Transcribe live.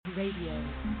Radio.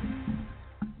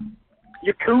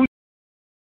 Yakuza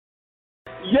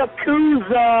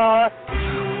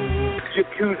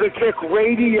Kick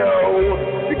Radio.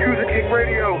 Yakuza Kick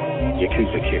Radio.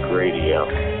 Yakuza Kick Radio.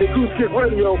 Yakuza Kick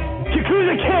Radio.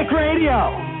 Yakuza Kick Radio.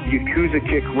 Yakuza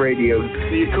Kick Radio.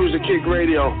 The Yakuza Kick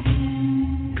Radio.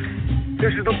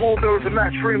 This is the bulldozer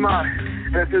Matt Tremont.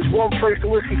 And if there's one place to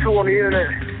listen to on the internet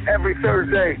every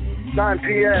Thursday, 9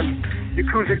 p.m.,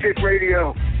 Yakuza Kick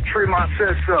Radio. Tremont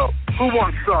says so. Who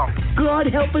wants some? God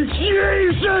help us,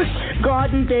 Jesus!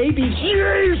 God and baby,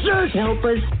 Jesus help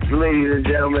us! Ladies and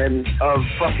gentlemen of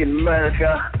fucking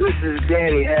America, this is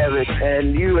Danny Havoc,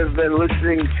 and you have been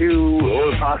listening to,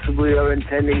 or possibly are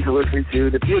intending to listen to,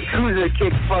 the Yakuza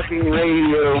Kick fucking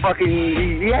radio.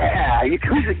 Fucking, yeah!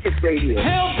 Yakuza Kick Radio.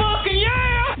 Hell fucking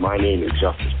yeah! My name is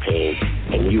Justice Payne,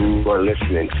 and you are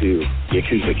listening to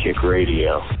Yakuza Kick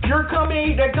Radio. Your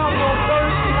company that comes on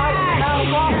Thursday night in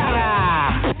California.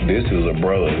 This is a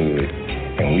brotherhood,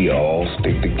 and we all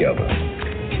stick together.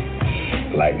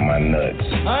 Like my nuts.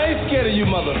 I ain't scared of you,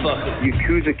 motherfucker.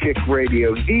 Yakuza Kick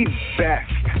Radio, the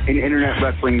best in internet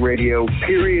wrestling radio,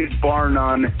 period, bar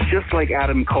none, just like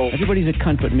Adam Cole. Everybody's a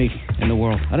cunt but me in the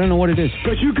world. I don't know what it is.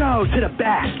 But you go to the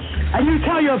back, and you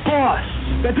tell your boss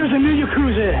that there's a new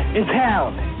Yakuza in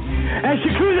town. And it's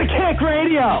Yakuza Kick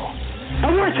Radio.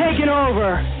 And we're taking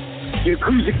over.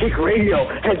 Yakuza Kick Radio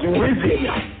has risen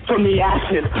from the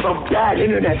ashes of bad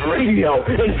internet radio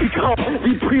and become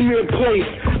the premier place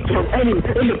for any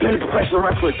independent professional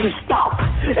wrestler to stop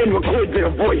and record their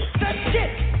voice. That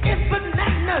shit is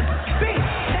bananas, big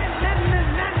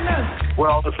bananas.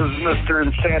 Well, this is Mr.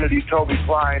 Insanity Toby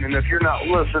Klein, and if you're not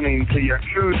listening to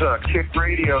Yakuza Kick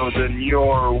Radio, then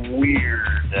you're weird.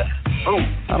 Oh,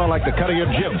 I don't like the cut of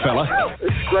your jib, fella.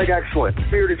 This is Greg Excellent,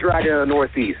 Bearded Dragon of the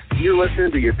Northeast. You're listening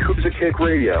to Yakuza Kick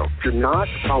Radio. If you're not,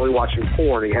 probably watching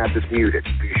porn and you have this muted.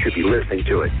 You should be listening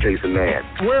to it. Jason Mann.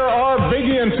 Where are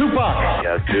Biggie and Tupac?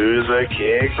 Yakuza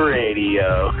Kick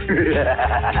Radio. Give a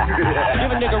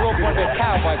nigga rope on that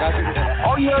cowboy, guys.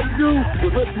 All you have to do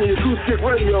is listen to Yakuza Kick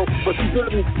Radio, but you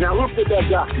didn't. Now look at that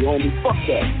guy, you homie. Fuck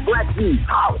that. Black dude,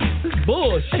 out. This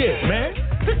bullshit, man.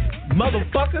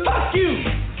 Motherfucker. Fuck you!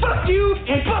 Fuck you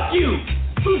and fuck you!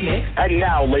 Who's next? And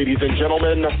now, ladies and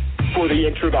gentlemen, for the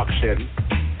introduction.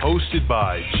 Hosted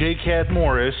by J. Cat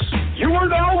Morris. You are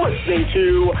now listening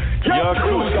to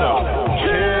Yakuza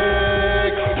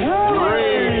Kick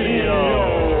Radio.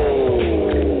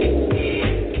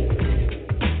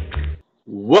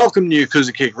 Welcome to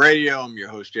Yakuza Kick Radio. I'm your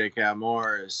host, J. Cat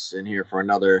Morris, and here for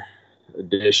another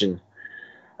edition.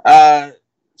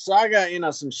 So I got,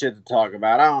 some shit to talk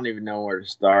about. I don't even know where to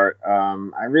start.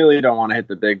 I really don't want to hit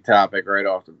the big topic right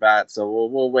off the bat, so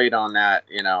we'll wait on that,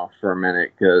 for a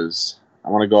minute, because I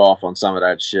want to go off on some of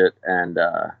that shit, and,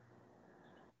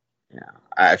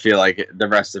 I feel like the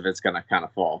rest of it's going to kind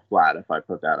of fall flat if I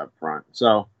put that up front.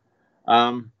 So,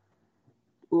 a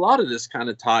lot of this kind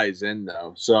of ties in,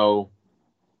 though, so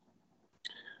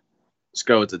let's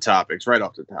go with the topics right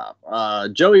off the top.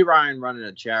 Joey Ryan running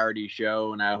a charity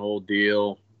show and that whole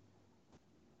deal.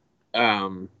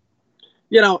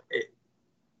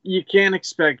 You can't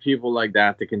expect people like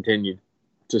that to continue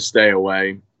to stay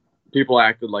away. People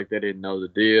acted like they didn't know the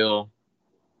deal.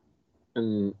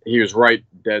 And he was right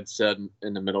dead set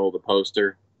in the middle of the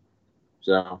poster.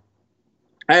 So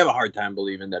I have a hard time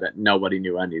believing that nobody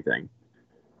knew anything.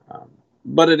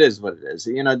 But it is what it is.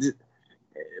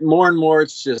 More and more,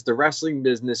 it's just the wrestling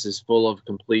business is full of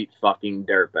complete fucking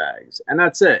dirtbags. And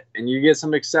that's it. And you get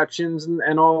some exceptions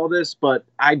and all this, but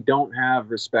I don't have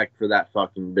respect for that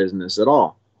fucking business at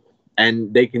all.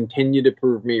 And they continue to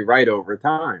prove me right over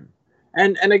time.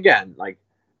 And again, like,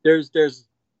 there's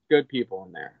good people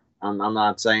in there. I'm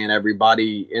not saying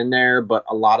everybody in there, but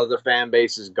a lot of the fan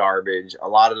base is garbage. A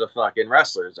lot of the fucking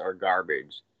wrestlers are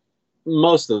garbage.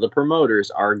 Most of the promoters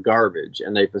are garbage,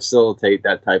 and they facilitate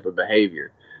that type of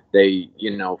behavior. They,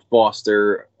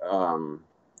 foster an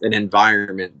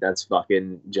environment that's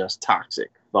fucking just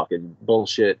toxic, fucking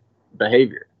bullshit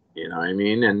behavior. You know what I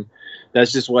mean? And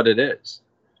that's just what it is.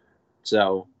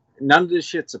 So none of this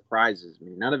shit surprises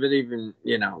me. None of it even,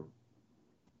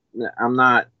 I'm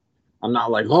not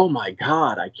like, oh my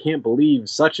God, I can't believe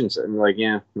such and such. I'm like,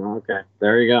 yeah, well, okay,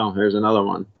 there you go. There's another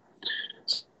one.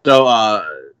 So,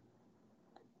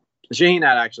 Shaheen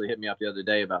had actually hit me up the other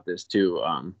day about this too.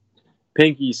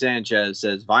 Pinky Sanchez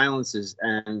says violence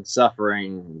and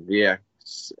suffering.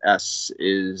 VXS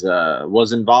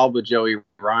was involved with Joey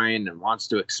Ryan and wants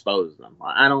to expose them.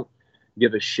 I don't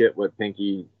give a shit what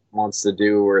Pinky wants to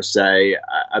do or say.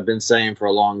 I've been saying for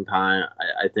a long time,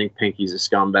 I think Pinky's a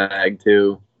scumbag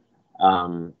too.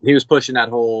 He was pushing that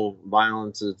whole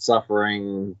violence and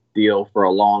suffering deal for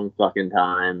a long fucking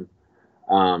time.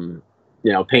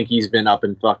 You know, Pinky's been up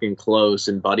and fucking close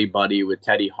and buddy with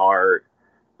Teddy Hart.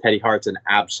 Teddy Hart's an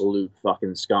absolute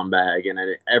fucking scumbag in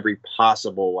every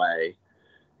possible way.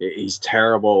 He's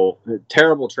terrible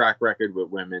track record with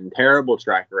women, terrible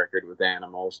track record with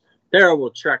animals,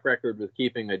 terrible track record with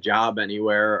keeping a job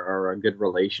anywhere or a good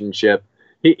relationship.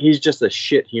 He's just a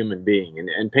shit human being.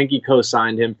 And Pinky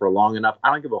co-signed him for long enough.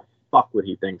 I don't give a fuck what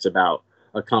he thinks about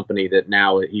a company that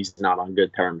now he's not on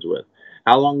good terms with.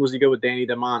 How long was he go with Danny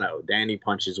D'Amano? Danny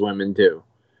punches women too.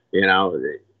 You know,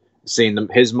 seeing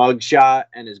his mug shot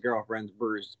and his girlfriend's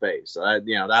bruised face. So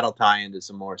you know, that'll tie into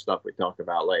some more stuff we talk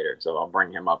about later. So I'll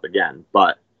bring him up again.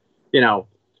 But, you know,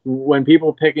 when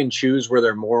people pick and choose where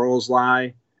their morals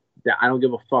lie, I don't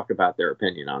give a fuck about their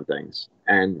opinion on things.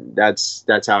 And that's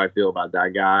how I feel about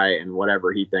that guy and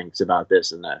whatever he thinks about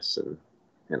this and this. And,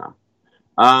 you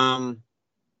know,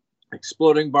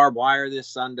 exploding barbed wire this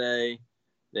Sunday.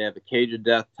 They have a cage of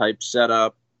death type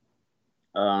setup.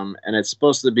 And it's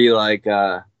supposed to be like,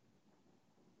 what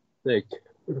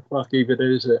the fuck even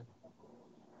is it?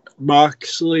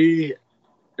 Moxley.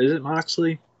 Is it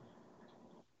Moxley?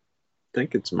 I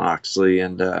think it's Moxley.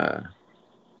 And I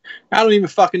don't even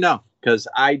fucking know because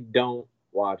I don't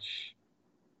watch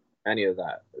any of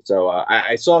that. So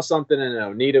I saw something and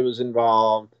Onita was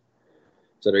involved.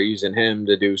 So they're using him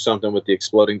to do something with the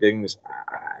exploding things.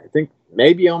 I think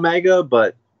maybe Omega,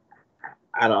 but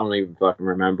I don't even fucking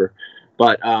remember.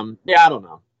 But yeah, I don't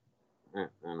know. I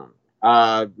don't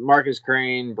know. Markus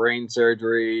Crane, brain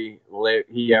surgery. Will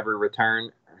he ever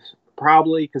return?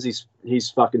 Probably, because he's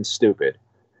fucking stupid.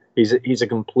 He's a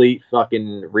complete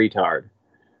fucking retard.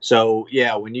 So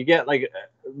yeah, when you get like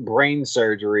brain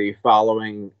surgery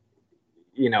following,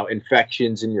 you know,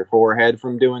 infections in your forehead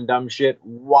from doing dumb shit,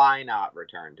 why not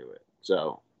return to it?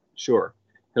 So sure,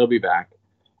 he'll be back.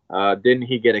 Didn't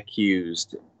he get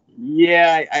accused?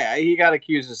 Yeah, he got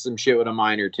accused of some shit with a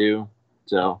minor too.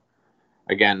 So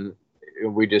again,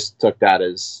 we just took that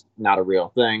as not a real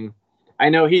thing. I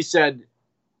know he said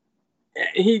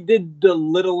he did the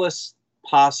littlest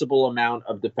possible amount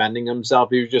of defending himself.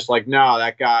 He was just like, no,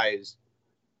 that guy's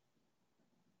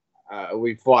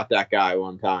we fought that guy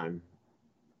one time.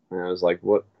 And I was like,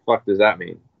 what the fuck does that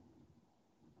mean?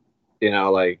 You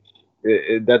know, like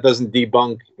that doesn't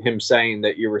debunk him saying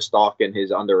that you were stalking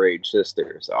his underage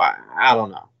sister. So I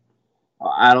don't know.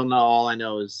 I don't know. All I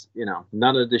know is, you know,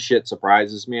 none of this shit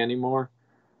surprises me anymore.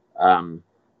 So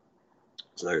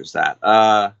there's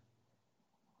that.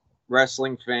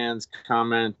 Wrestling fans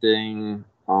commenting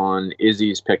on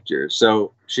Izzy's pictures.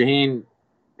 So Shaheen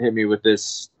hit me with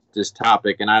this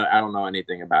topic, and I don't know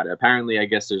anything about it. Apparently, I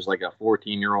guess there's like a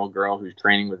 14-year-old girl who's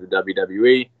training with the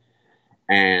WWE,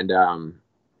 and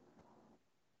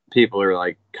people are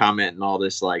like commenting all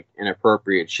this like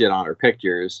inappropriate shit on her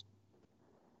pictures.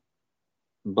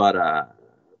 But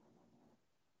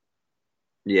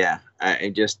yeah,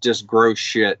 just gross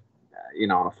shit, you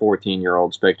know, on a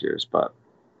 14-year-old's pictures. But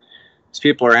these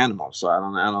people are animals, so I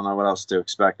don't know what else to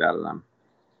expect out of them.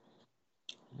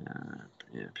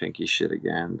 Yeah, Pinky shit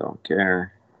again. Don't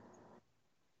care.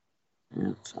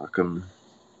 Yeah, fuck them.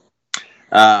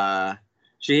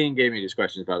 Shaheen gave me these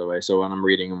questions, by the way, so when I'm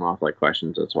reading them off like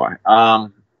questions, that's why.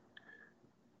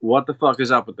 What the fuck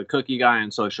is up with the cookie guy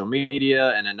on social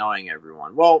media and annoying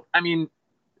everyone? Well, I mean,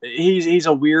 he's a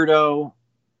weirdo.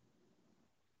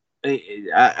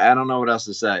 I don't know what else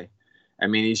to say. I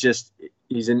mean,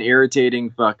 he's an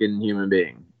irritating fucking human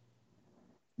being.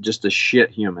 Just a shit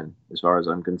human, as far as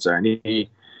I'm concerned.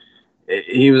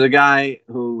 He was a guy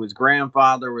whose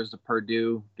grandfather was the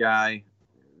Purdue guy,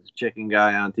 chicken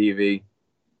guy on TV.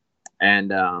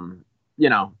 And, you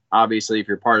know, obviously, if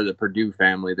you're part of the Purdue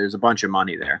family, there's a bunch of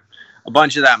money there. A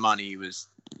bunch of that money he was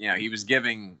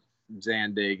giving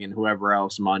Zandig and whoever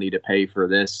else money to pay for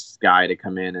this guy to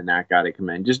come in and that guy to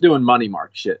come in. Just doing money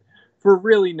mark shit for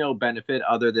really no benefit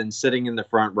other than sitting in the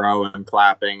front row and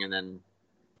clapping and then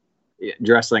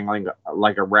dressing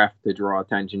like a ref to draw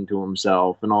attention to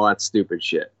himself and all that stupid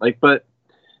shit. Like, but,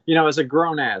 you know, as a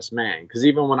grown-ass man, because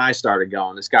even when I started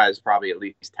going, this guy is probably at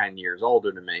least 10 years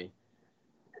older than me.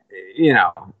 You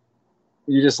know,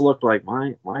 you just look like,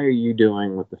 why are you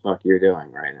doing what the fuck you're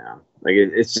doing right now? Like,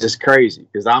 it's just crazy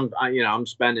because I'm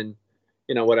spending,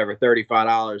 you know, whatever,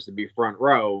 $35 to be front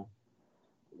row.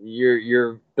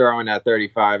 You're throwing that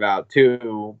 35 out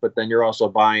too, but then you're also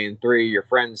buying 3 of your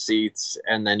friends' seats,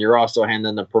 and then you're also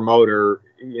handing the promoter,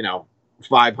 you know,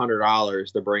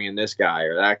 $500 to bring in this guy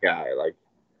or that guy. Like,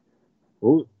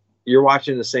 ooh, you're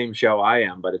watching the same show I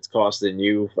am, but it's costing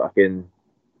you fucking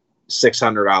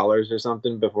 $600 or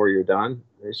something before you're done.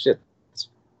 This shit,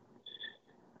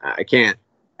 I can't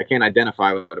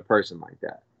identify with a person like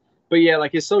that. But yeah,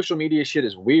 like his social media shit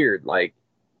is weird. Like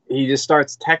he just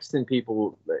starts texting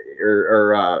people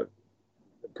or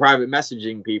private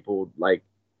messaging people, like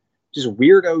just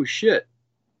weirdo shit.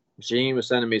 Shane was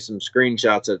sending me some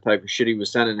screenshots of the type of shit he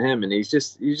was sending him, and he's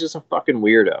just a fucking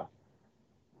weirdo.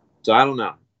 So I don't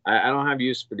know. I don't have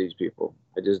use for these people.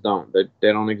 I just don't.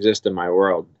 They don't exist in my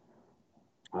world.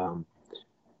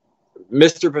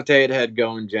 Mr. Potato Head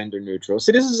going gender neutral.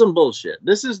 See, this is some bullshit.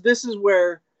 This is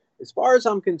where, as far as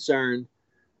I'm concerned,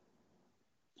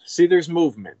 see, there's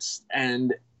movements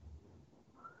and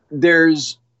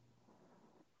there's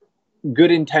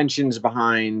good intentions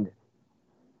behind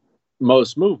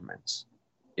most movements.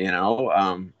 You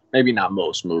know, maybe not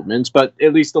most movements, but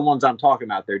at least the ones I'm talking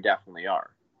about, there definitely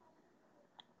are.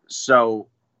 So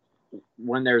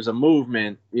when there's a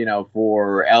movement, you know,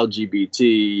 for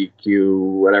LGBTQ,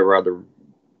 whatever other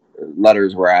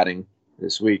letters we're adding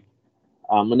this week,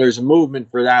 when there's a movement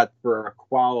for that, for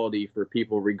equality for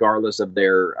people regardless of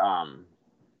their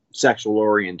sexual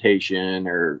orientation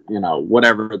or, you know,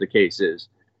 whatever the case is,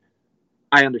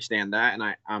 I understand that,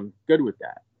 and I'm good with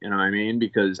that. You know what I mean?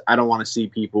 Because I don't want to see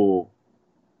people,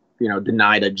 you know,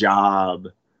 denied a job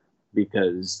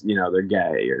because, you know, they're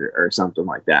gay or something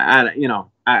like that.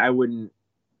 I would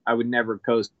never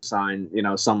co-sign, you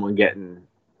know, someone getting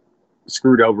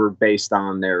screwed over based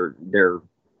on their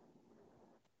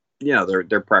you know,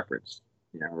 their preference,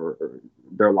 you know, or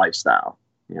their lifestyle,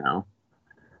 you know.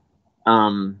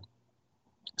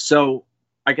 So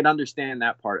I can understand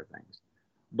that part of things.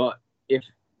 But if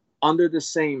under the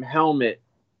same helmet,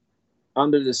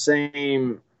 under the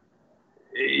same,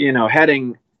 you know,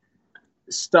 heading,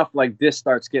 stuff like this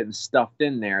starts getting stuffed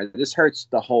in there, this hurts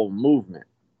the whole movement.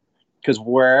 Because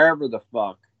wherever the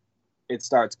fuck it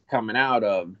starts coming out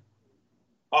of,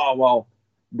 oh, well,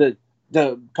 the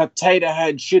potato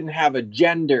head shouldn't have a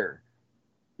gender.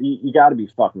 You got to be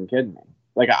fucking kidding me.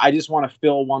 Like, I just want to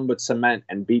fill one with cement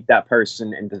and beat that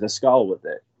person into the skull with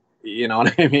it. You know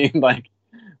what I mean? Like,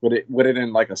 put it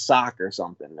in like a sock or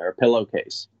something, or a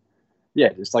pillowcase.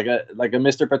 Yeah, just like a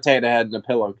Mr. Potato Head in a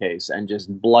pillowcase and just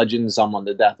bludgeon someone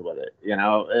to death with it. You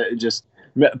know, just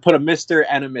put a Mr.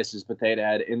 and a Mrs. Potato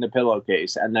Head in the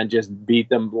pillowcase and then just beat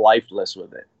them lifeless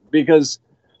with it. Because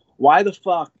why the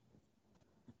fuck?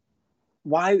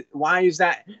 Why is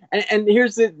that? And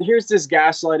here's this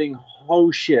gaslighting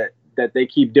whole shit that they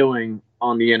keep doing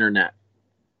on the internet.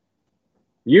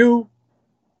 You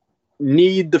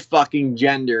need the fucking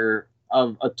gender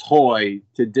of a toy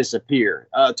to disappear.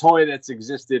 A toy that's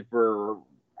existed for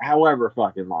however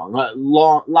fucking long,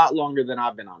 lot longer than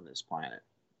I've been on this planet.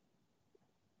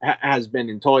 Has been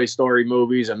in Toy Story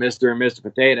movies, a Mr. and Mr.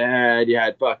 Potato Head. You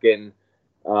had fucking,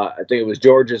 I think it was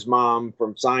George's mom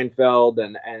from Seinfeld,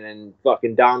 and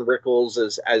fucking Don Rickles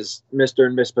as Mr.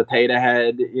 and Miss Potato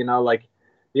Head. You know, like,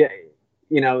 yeah,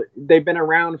 you know, they've been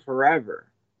around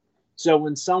forever. So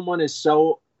when someone is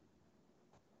so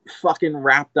fucking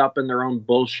wrapped up in their own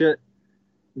bullshit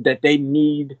that they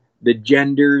need the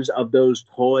genders of those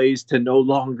toys to no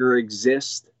longer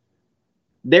exist,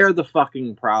 they're the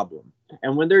fucking problem.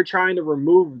 And when they're trying to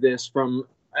remove this from,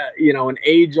 you know, an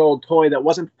age-old toy that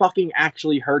wasn't fucking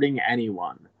actually hurting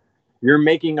anyone, you're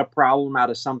making a problem out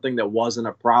of something that wasn't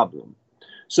a problem.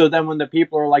 So then when the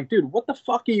people are like, dude, what the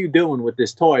fuck are you doing with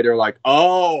this toy? They're like,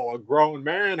 oh, a grown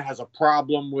man has a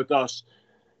problem with us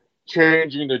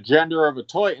changing the gender of a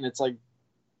toy. And it's like,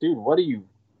 dude,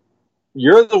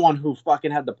 you're the one who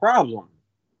fucking had the problem.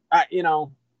 You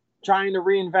know, trying to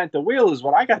reinvent the wheel is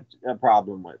what I got a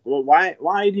problem with. Well,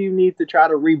 why do you need to try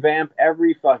to revamp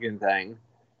every fucking thing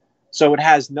so it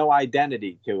has no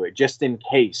identity to it, just in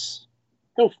case?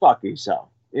 Go fuck yourself.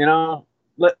 You know,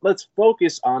 let's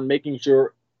focus on making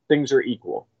sure things are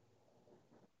equal.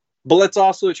 But let's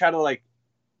also try to, like,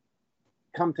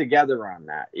 come together on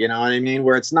that. You know what I mean?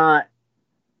 Where it's not,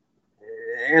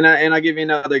 and I'll give you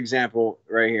another example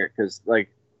right here, because, like,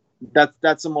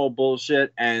 that's some old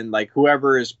bullshit, and, like,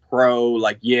 whoever is pro,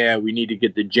 like, yeah, we need to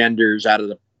get the genders out of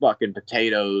the fucking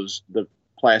potatoes, the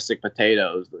plastic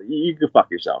potatoes, you can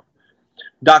fuck yourself.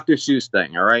 Dr. Seuss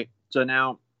thing, all right? So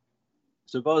now,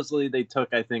 supposedly they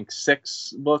took, I think,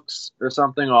 6 books or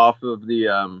something off of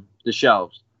the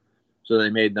shelves. So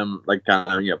they made them, like, kind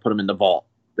of, you know, put them in the vault.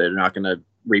 They're not going to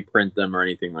reprint them or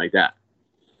anything like that.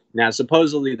 Now,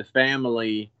 supposedly the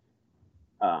family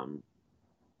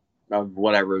of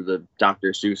whatever, the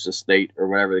Dr. Seuss estate or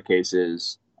whatever the case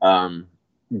is,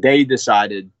 they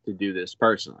decided to do this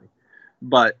personally.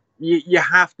 But you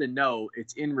have to know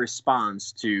it's in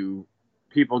response to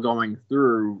people going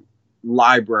through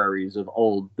libraries of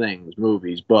old things,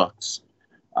 movies, books,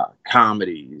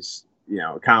 comedies,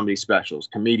 comedy specials,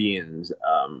 comedians.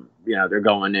 They're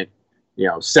going in,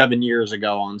 7 years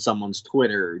ago on someone's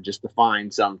Twitter just to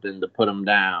find something to put them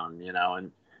down,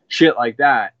 and shit like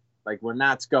that. Like, when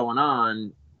that's going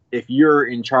on, if you're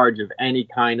in charge of any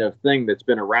kind of thing that's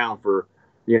been around for,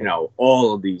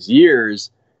 all of these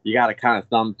years, you got to kind of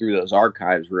thumb through those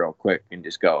archives real quick and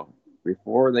just go,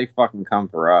 before they fucking come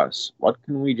for us, what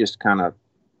can we just kind of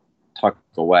tuck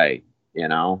away,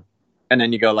 And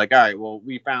then you go like, all right, well,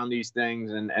 we found these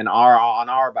things and on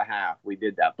our behalf, we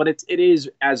did that. But it is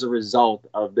as a result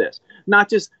of this. Not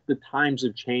just the times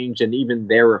have changed and even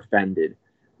they're offended.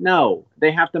 No,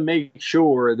 they have to make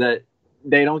sure that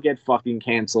they don't get fucking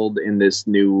canceled in this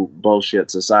new bullshit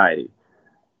society.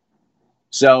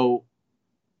 So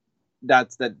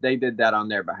that's that they did that on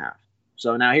their behalf.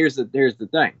 So now here's the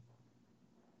thing.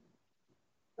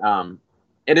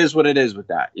 It is what it is with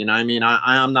that. I mean,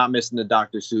 I'm not missing the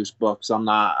Dr. Seuss books. I'm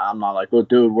not like, oh,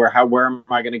 dude, where am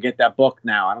I going to get that book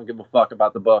now? I don't give a fuck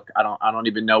about the book. I don't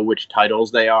even know which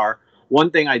titles they are. One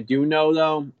thing I do know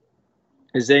though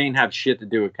is they ain't have shit to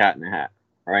do with Cat in the Hat,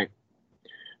 right?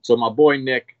 So my boy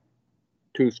Nick,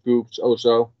 2 Scoops,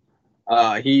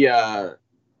 he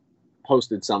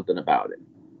posted something about it,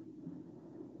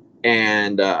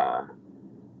 and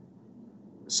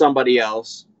somebody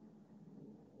else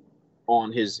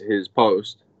on his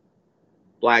post,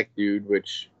 black dude,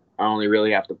 which I only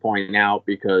really have to point out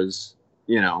because,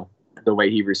 the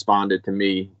way he responded to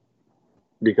me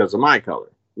because of my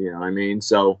color, what I mean?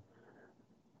 So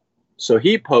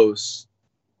he posts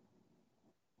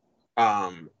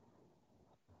a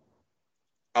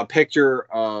picture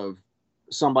of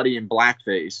somebody in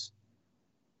blackface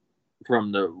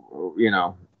from the,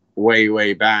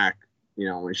 way back,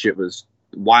 when shit was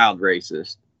wild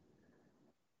racist.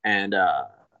 And,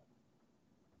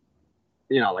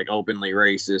 like openly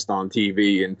racist on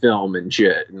TV and film and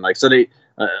shit. And like, so they,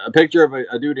 a picture of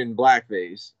a dude in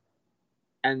blackface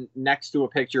and next to a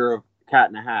picture of Cat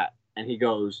in a Hat. And he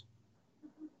goes,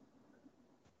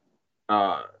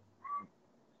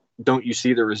 don't you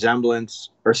see the resemblance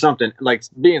or something? Like,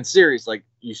 being serious, like,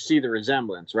 you see the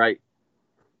resemblance, right?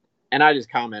 And I just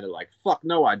commented like, fuck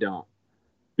no, I don't.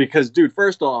 Because, dude,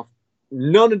 first off,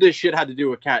 none of this shit had to do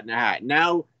with Cat in a Hat.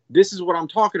 Now, this is what I'm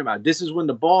talking about. This is when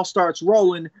the ball starts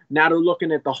rolling. Now they're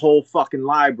looking at the whole fucking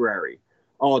library.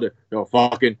 Oh, the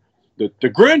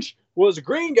Grinch was a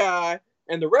green guy,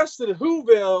 and the rest of the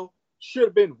Whoville should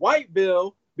have been white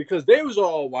Bill because they was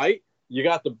all white. You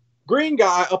got the green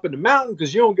guy up in the mountain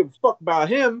because you don't give a fuck about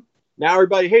him. Now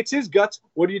everybody hates his guts.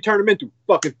 What do you turn him into?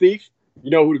 Fucking thief.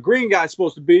 You know who the green guy's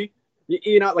supposed to be.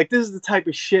 Like, this is the type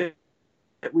of shit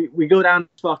we go down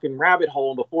this fucking rabbit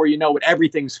hole, and before you know it,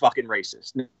 everything's fucking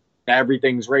racist.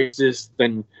 Everything's racist,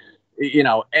 and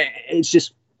it's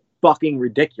just fucking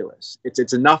ridiculous.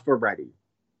 It's enough already.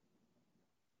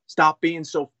 Stop being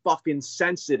so fucking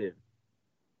sensitive.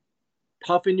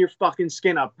 Toughen your fucking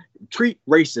skin up. Treat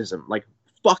racism like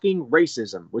fucking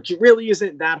racism, which really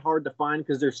isn't that hard to find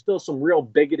because there's still some real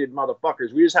bigoted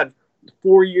motherfuckers. We just had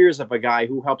 4 years of a guy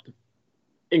who helped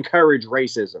encourage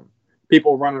racism.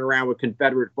 People running around with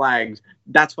Confederate flags,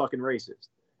 that's fucking racist.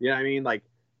 You know what I mean? Like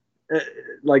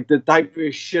the type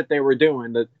of shit they were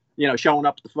doing, showing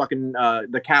up to fucking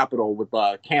the Capitol with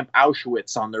Camp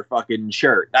Auschwitz on their fucking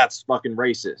shirt. That's fucking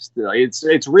racist.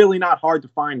 It's really not hard to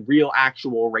find real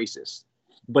actual racists.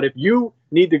 But if you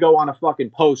need to go on a fucking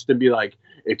post and be like,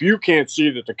 if you can't see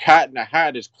that the Cat in the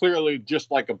Hat is clearly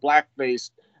just like a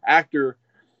blackface actor,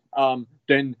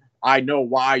 then I know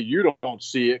why you don't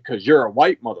see it, because you're a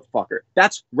white motherfucker.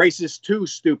 That's racist too,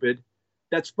 stupid.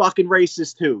 That's fucking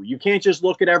racist too. You can't just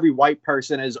look at every white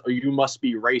person as, oh, you must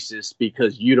be racist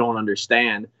because you don't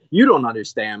understand. You don't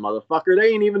understand, motherfucker. They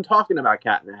ain't even talking about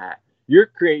Cat in the Hat. You're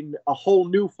creating a whole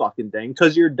new fucking thing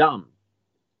because you're dumb.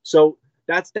 So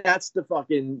that's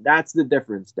the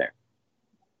difference there.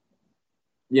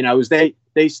 Is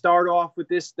they start off with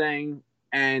this thing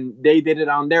and they did it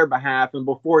on their behalf, and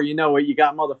before you know it, you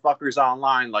got motherfuckers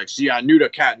online like, see, I knew the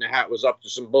Cat in the Hat was up to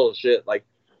some bullshit. Like,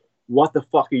 what the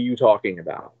fuck are you talking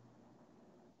about?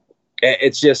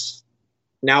 It's just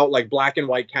now, like, black and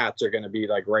white cats are going to be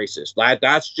like racist.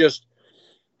 That's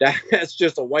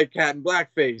just a white cat in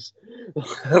blackface.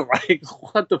 Like,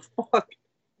 what the fuck?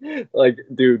 Like,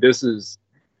 dude, this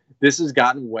has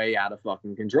gotten way out of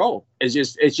fucking control. It's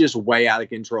just way out of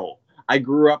control. I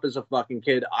grew up as a fucking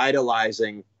kid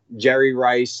idolizing Jerry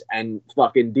Rice and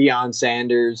fucking Deion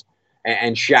Sanders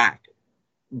and Shaq.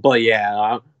 But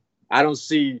yeah, I don't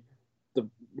see the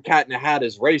Cat in the Hat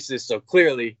as racist, so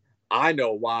clearly I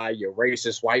know why, you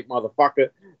racist white motherfucker.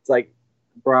 It's like,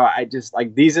 bro, I just,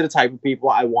 like, these are the type of people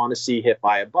I want to see hit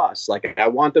by a bus. Like, I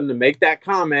want them to make that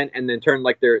comment and then turn,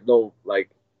 like, they'll like,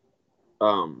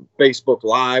 Facebook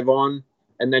Live on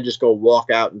and then just go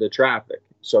walk out into traffic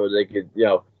so they could, you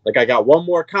know, like, I got one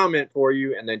more comment for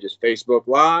you, and then just Facebook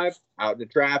Live, out in the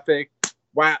traffic,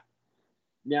 whap.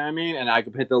 You know what I mean? And I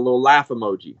could hit the little laugh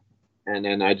emoji, and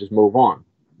then I just move on,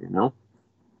 you know?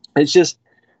 It's just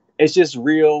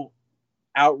real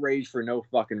outrage for no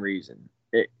fucking reason.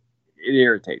 It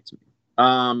irritates me.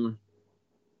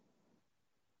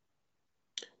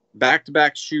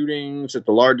 Back-to-back shootings at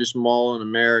the largest mall in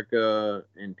America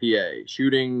in PA.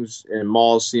 Shootings in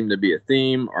malls seem to be a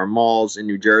theme. Are malls in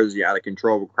New Jersey out of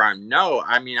control with crime? No,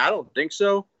 I mean, I don't think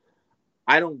so.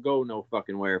 I don't go no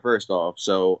fucking where, first off,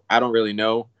 so I don't really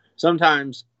know.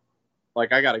 Sometimes,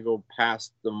 like, I gotta go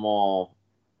past the mall,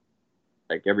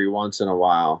 like, every once in a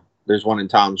while. There's one in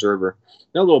Toms River.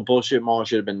 That little bullshit mall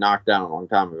should have been knocked down a long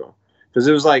time ago. Because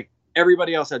it was like,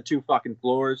 everybody else had 2 fucking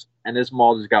floors, and this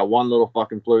mall just got 1 little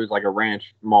fucking floor. It's like a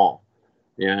ranch mall.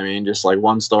 You know what I mean? Just like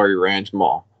 1-story ranch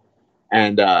mall.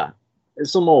 And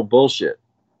it's some old bullshit.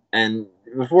 And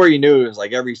before you knew it, was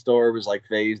like every store was like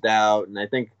phased out, and I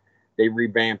think they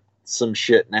revamped some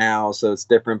shit now, so it's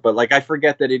different. But like, I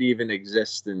forget that it even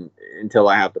exists until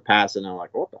I have to pass it, and I'm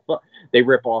like, what the fuck? They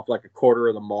rip off like a quarter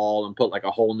of the mall and put like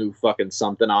a whole new fucking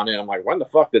something on it. I'm like, when the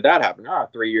fuck did that happen?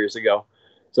 3 years ago.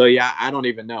 So, yeah, I don't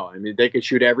even know. I mean, they could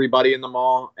shoot everybody in the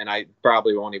mall, and I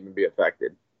probably won't even be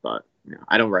affected. But, you know,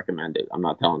 I don't recommend it. I'm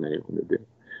not telling anyone to do.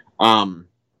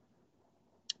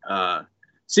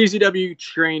 CZW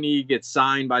trainee gets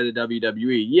signed by the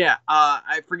WWE. Yeah,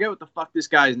 I forget what the fuck this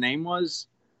guy's name was.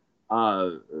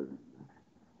 Fuck.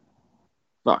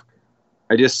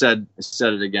 I just said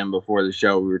it again before the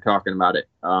show. We were talking about it.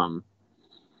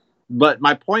 But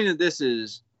my point of this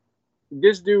is,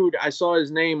 this dude, I saw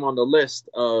his name on the list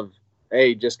of,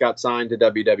 hey, just got signed to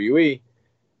WWE.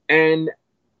 And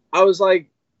I was like,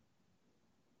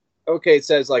 okay, it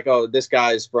says like, oh, this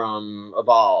guy's from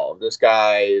Evolve. This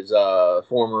guy is a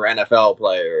former NFL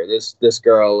player. This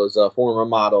girl is a former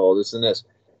model, this and this.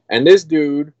 And this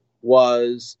dude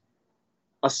was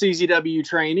a CZW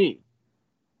trainee.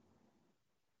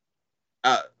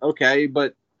 Okay,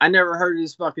 but I never heard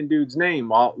this fucking dude's name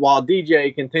while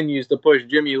DJ continues to push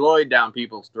Jimmy Lloyd down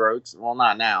people's throats. Well,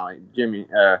 not now.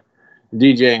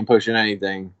 DJ ain't pushing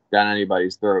anything down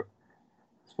anybody's throat,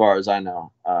 as far as I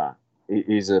know.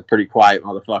 He's a pretty quiet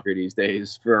motherfucker these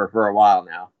days for a while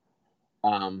now.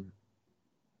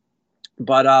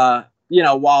 But you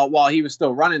know, while he was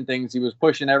still running things, he was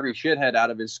pushing every shithead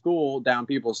out of his school down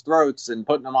people's throats and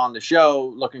putting them on the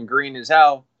show looking green as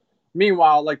hell.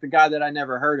 Meanwhile, like, the guy that I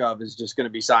never heard of is just going to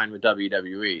be signed with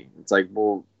WWE. It's like,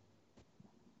 well,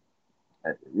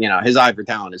 you know, his eye for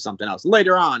talent is something else.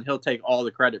 Later on, he'll take all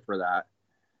the credit for that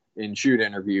in shoot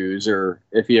interviews, or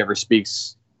if he ever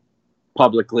speaks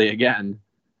publicly again,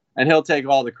 and he'll take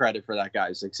all the credit for that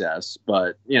guy's success.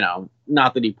 But, you know,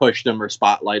 not that he pushed him or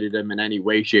spotlighted him in any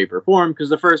way, shape, or form, because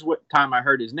the first time I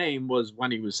heard his name was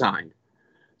when he was signed.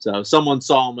 So someone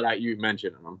saw him without you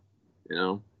mentioning him, you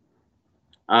know.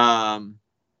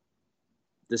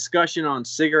 Discussion on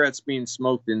cigarettes being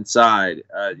smoked inside.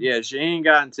 Yeah, Shane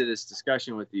got into this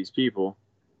discussion with these people,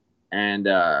 and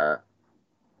I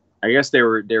guess they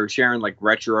were sharing like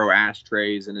retro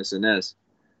ashtrays and this and this.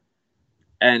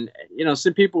 And, you know,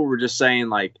 some people were just saying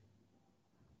like,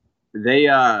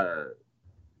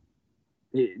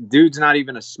 dude's not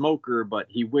even a smoker, but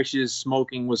he wishes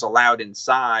smoking was allowed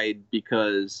inside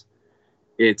because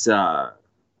it's our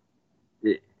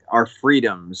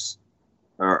freedoms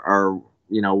are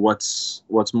you know, what's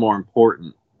more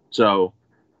important. So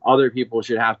other people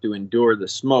should have to endure the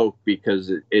smoke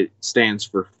because it stands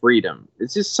for freedom.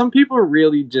 It's just, some people are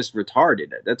really just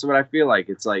retarded. That's what I feel like.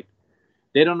 It's like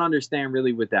they don't understand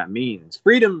really what that means.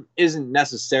 Freedom isn't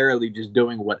necessarily just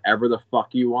doing whatever the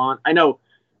fuck you want. I know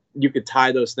you could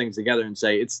tie those things together and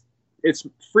say it's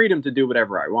freedom to do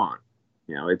whatever I want.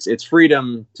 You know, it's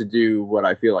freedom to do what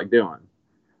I feel like doing.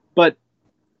 But,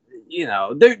 you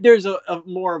know, there's a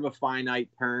more of a finite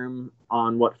term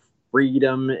on what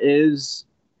freedom is,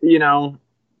 you know,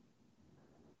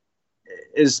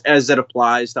 as it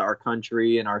applies to our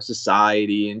country and our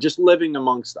society and just living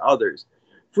amongst others.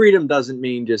 Freedom doesn't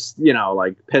mean just, you know,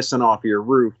 like pissing off your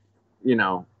roof, you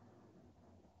know,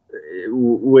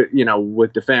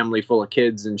 with the family full of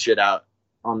kids and shit out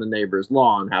on the neighbor's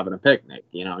lawn having a picnic,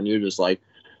 you know, and you're just like,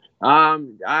 I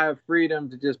have freedom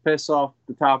to just piss off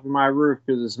the top of my roof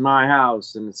because it's my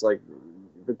house. And it's like,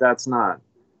 but that's not,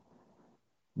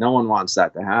 no one wants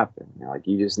that to happen. You know, like,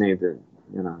 you just need to,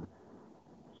 you know,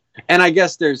 And I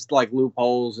guess there's like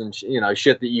loopholes and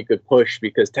shit that you could push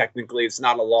because technically it's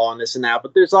not a law and this and that.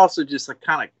 But there's also just a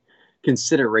kind of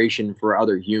consideration for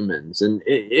other humans. And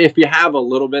if you have a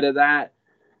little bit of that,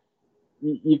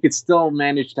 you could still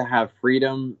manage to have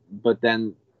freedom, but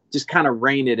then just kind of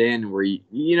rein it in where,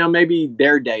 maybe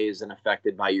their day isn't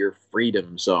affected by your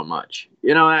freedom so much.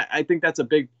 I think that's a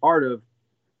big part of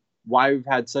why we've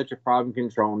had such a problem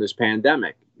controlling this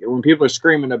pandemic. When people are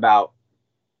screaming about,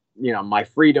 my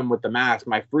freedom with the mask,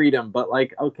 my freedom, but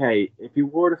like, okay, if you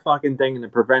wore the fucking thing and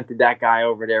it prevented that guy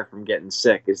over there from getting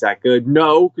sick, is that good?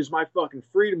 No, because my fucking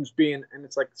freedom's being, and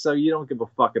it's like, so you don't give a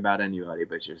fuck about anybody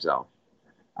but yourself.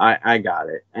 I got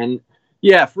it. And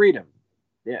yeah, freedom.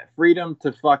 Yeah, freedom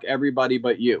to fuck everybody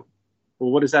but you. Well,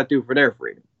 what does that do for their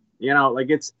freedom?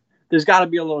 There's got to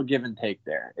be a little give and take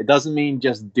there. It doesn't mean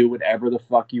just do whatever the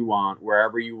fuck you want,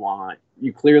 wherever you want.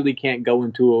 You clearly can't go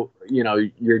into,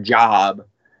 your job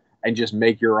and just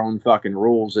make your own fucking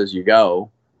rules as you go.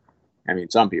 I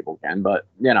mean, some people can, but,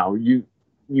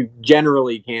 you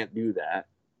generally can't do that.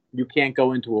 You can't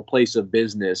go into a place of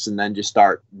business and then just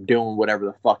start doing whatever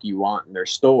the fuck you want in their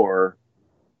store.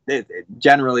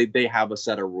 Generally, they have a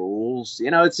set of rules.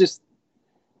 It's just,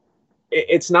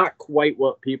 it's not quite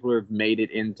what people have made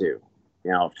it into.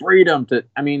 Freedom to,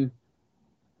 I mean,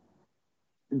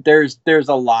 there's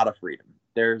a lot of freedom.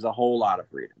 There's a whole lot of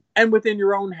freedom. And within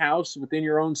your own house, within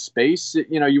your own space,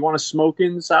 you want to smoke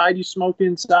inside, you smoke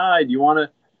inside. You want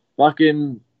to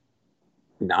fucking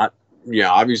not,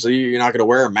 obviously you're not going to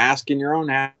wear a mask in your own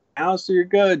house, so you're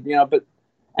good, but,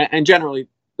 and generally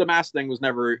the mask thing was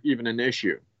never even an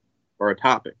issue or a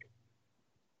topic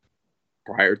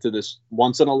prior to this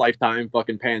once in a lifetime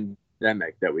fucking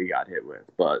pandemic that we got hit with.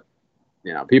 But,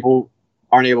 people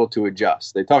aren't able to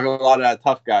adjust. They talk a lot of that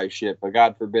tough guy shit, but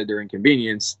God forbid their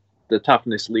inconvenience, the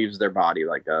toughness leaves their body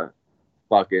like a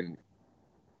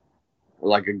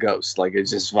ghost. Like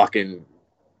it's just fucking,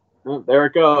 oh, there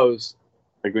it goes.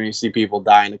 Like when you see people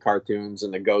die in the cartoons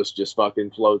and the ghost just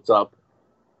fucking floats up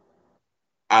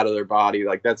out of their body.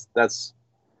 Like that's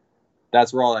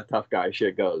where all that tough guy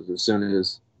shit goes. As soon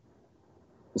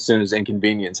as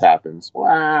inconvenience happens.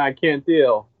 Wow, I can't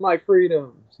deal. My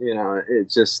freedoms.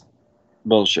 It's just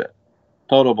bullshit.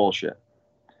 Total bullshit.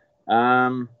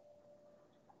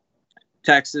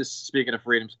 Texas, speaking of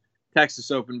freedoms, Texas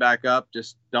opened back up.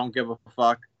 Just don't give a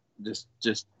fuck.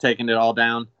 Just taking it all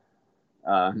down.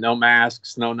 No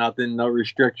masks, no nothing, no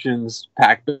restrictions,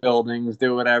 pack buildings,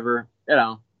 do whatever.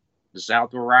 The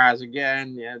South will rise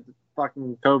again. Yeah, the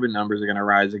fucking COVID numbers are going to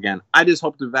rise again. I just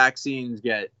hope the vaccines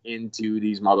get into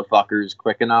these motherfuckers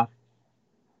quick enough.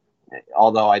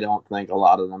 Although I don't think a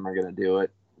lot of them are going to do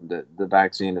it, the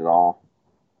vaccine at all.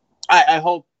 I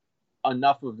hope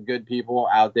enough of the good people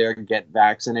out there can get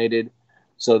vaccinated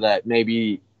so that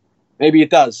maybe it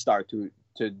does start to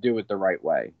do it the right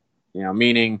way.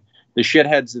 Meaning the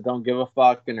shitheads that don't give a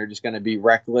fuck and are just going to be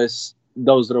reckless,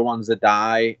 those are the ones that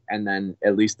die, and then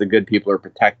at least the good people are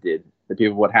protected. The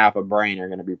people with half a brain are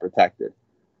going to be protected.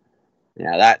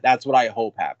 That's what I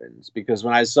hope happens. Because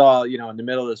when I saw, in the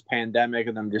middle of this pandemic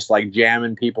and them just like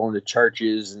jamming people into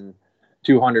churches and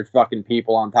 200 fucking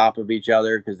people on top of each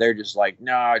other because they're just like,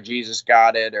 no, Jesus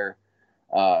got it. Or,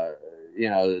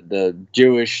 the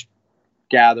Jewish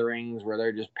gatherings where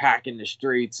they're just packing the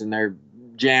streets and they're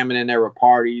jamming in there with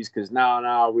parties because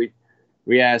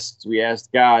we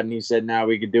asked God and he said, no,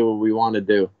 we could do what we want to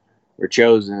do. We're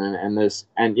chosen and this,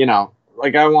 and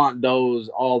like I want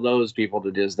all those people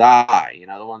to just die.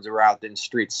 The ones that were out in the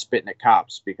streets spitting at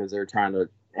cops because they're trying to,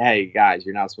 hey guys,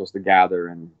 you're not supposed to gather,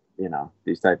 and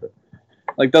these type of,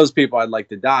 like those people I'd like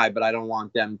to die, but I don't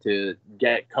want them to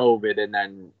get COVID and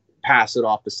then pass it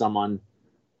off to someone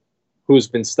who's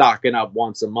been stocking up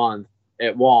once a month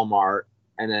at Walmart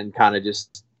and then kind of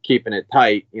just keeping it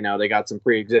tight. They got some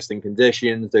pre-existing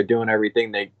conditions. They're doing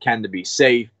everything they can to be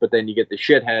safe, but then you get the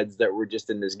shitheads that were just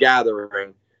in this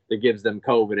gathering that gives them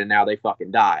COVID and now they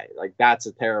fucking die. Like that's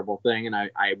a terrible thing. And I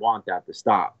want that to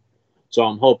stop. So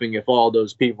I'm hoping if all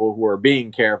those people who are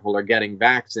being careful are getting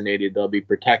vaccinated, they'll be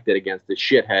protected against the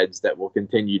shitheads that will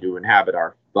continue to inhabit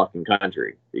our fucking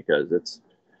country, because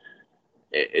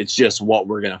it's just what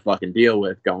we're going to fucking deal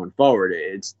with going forward.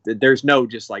 There's no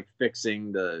just like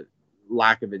fixing the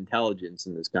lack of intelligence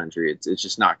in this country. It's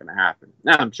just not going to happen.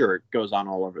 Now, I'm sure it goes on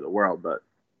all over the world, but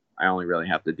I only really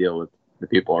have to deal with the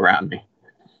people around me.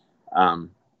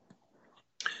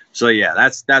 So yeah,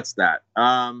 that's that.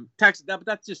 Texas, but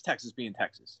that's just Texas being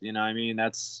Texas. You know what I mean?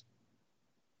 That's,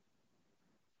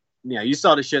 you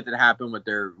saw the shit that happened with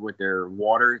their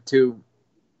water too.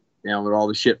 With all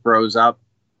the shit froze up,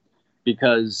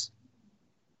 because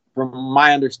from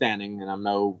my understanding, and I'm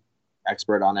no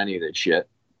expert on any of this shit.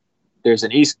 There's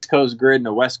an East Coast grid and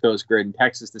a West Coast grid, and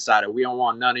Texas decided we don't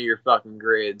want none of your fucking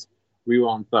grids. We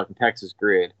want fucking Texas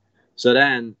grid. So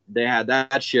then they had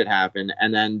that shit happen,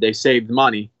 and then they saved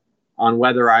money on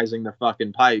weatherizing the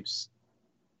fucking pipes.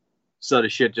 So the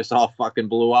shit just all fucking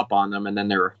blew up on them, and then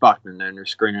they were fucked, and then they're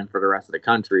screaming for the rest of the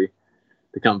country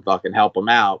to come fucking help them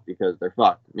out because they're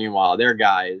fucked. Meanwhile, their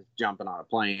guy is jumping on a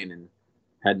plane and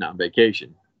heading on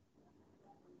vacation.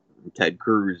 Ted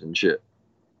Cruz and shit.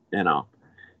 You know,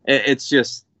 it's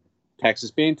just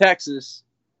Texas being Texas.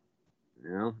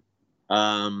 You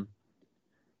know,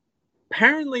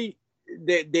 apparently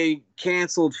they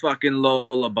canceled fucking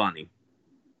Lola Bunny.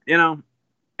 You know,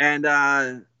 and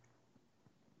that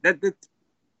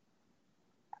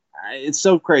it's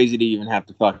so crazy to even have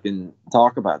to fucking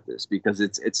talk about this because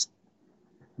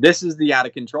this is the out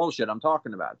of control shit I'm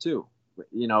talking about too.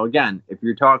 You know, again, if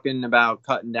you're talking about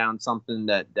cutting down something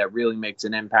that really makes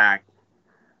an impact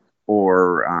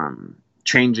or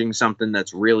changing something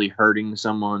that's really hurting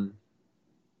someone,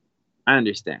 I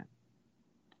understand.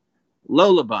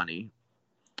 Lola Bunny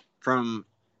from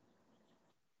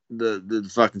the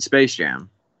fucking Space Jam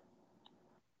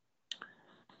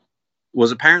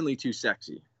was apparently too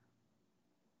sexy.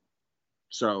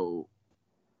 So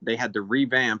they had to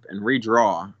revamp and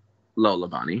redraw Lola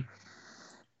Bunny.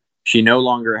 She no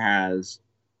longer has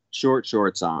short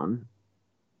shorts on.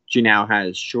 She now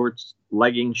has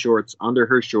legging shorts under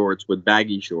her shorts with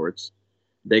baggy shorts.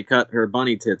 They cut her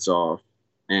bunny tits off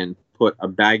and put a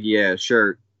baggy ass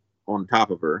shirt on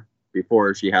top of her.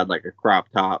 Before she had like a crop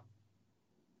top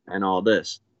and all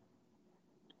this.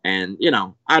 And, you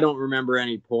know, I don't remember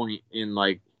any point in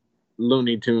like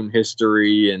Looney Tune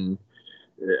history and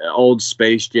old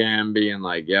Space Jam being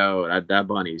like, yo, that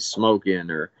bunny's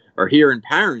smoking, or hearing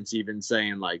parents even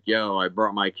saying like, yo, I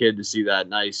brought my kid to see that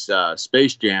nice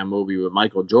Space Jam movie with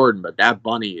Michael Jordan, but that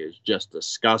bunny is just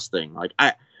disgusting. Like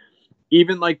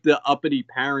even like the uppity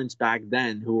parents back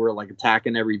then who were like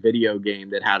attacking every video game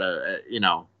that had a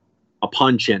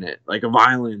punch in it, like a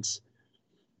violence,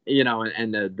 you know,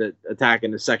 and the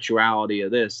attacking the sexuality of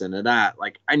this and of that.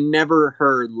 Like I never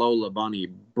heard Lola Bunny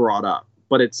brought up.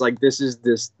 But it's like this is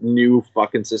this new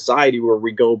fucking society where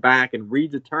we go back and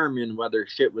redetermine whether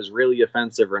shit was really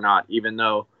offensive or not, even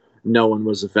though no one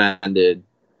was offended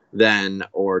then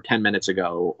or 10 minutes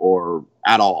ago or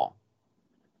at all.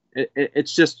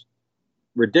 It's just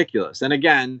ridiculous. And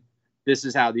again, this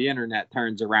is how the internet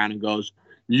turns around and goes,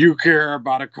 you care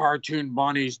about a cartoon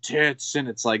bunny's tits? And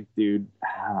it's like, dude,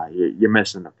 you're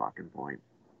missing the fucking point.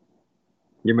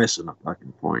 You're missing the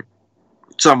fucking point.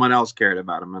 Someone else cared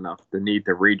about him enough to need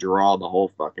to redraw the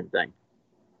whole fucking thing.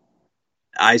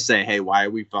 I say, hey, why are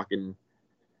we fucking,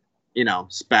 you know,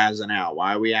 spazzing out?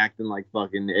 Why are we acting like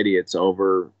fucking idiots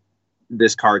over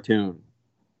this cartoon?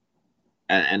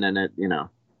 And then it, you know,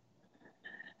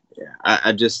 yeah,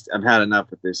 I've had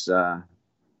enough of this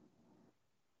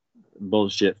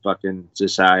bullshit fucking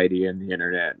society and the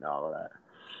internet and all of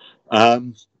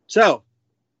that. So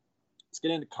let's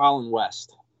get into Colin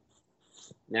West.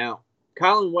 Now,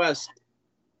 Colin West,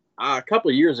 a couple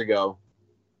of years ago,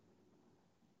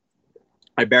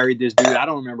 I buried this dude. I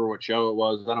don't remember what show it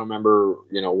was. I don't remember,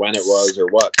 you know, when it was or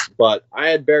what. But I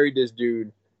had buried this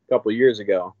dude a couple of years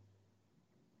ago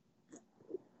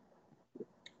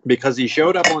because he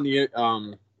showed up on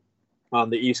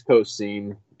the East Coast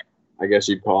scene, I guess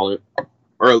you'd call it,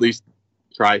 or at least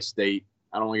tri-state.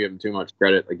 I don't want to give him too much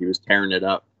credit. Like he was tearing it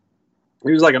up.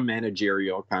 He was like a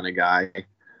managerial kind of guy.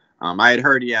 I had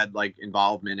heard he had like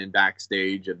involvement in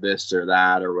backstage of this or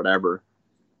that or whatever.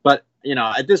 But, you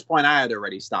know, at this point I had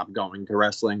already stopped going to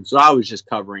wrestling. So I was just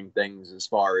covering things as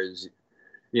far as,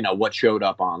 you know, what showed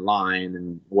up online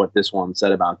and what this one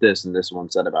said about this and this one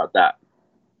said about that.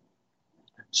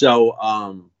 So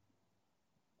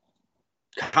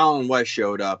Colin West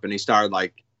showed up and he started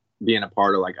like being a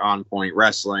part of like On Point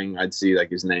Wrestling. I'd see like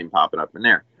his name popping up in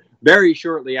there. Very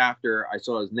shortly after I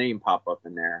saw his name pop up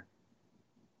in there,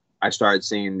 I started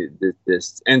seeing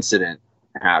this incident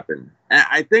happen. And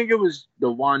I think it was the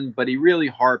one, but he really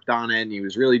harped on it and he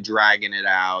was really dragging it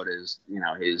out as, you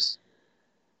know,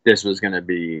 this was going to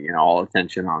be, you know, all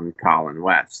attention on Colin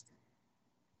West.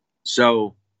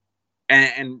 So,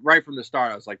 and right from the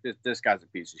start, I was like, this guy's a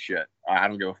piece of shit. I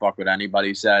don't give a fuck what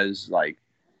anybody says, like,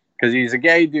 because he's a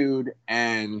gay dude,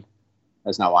 and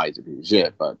that's not why he's a piece of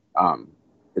shit, but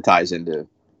it ties into,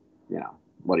 you know,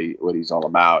 what he's all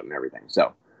about and everything.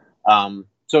 So,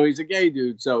 so he's a gay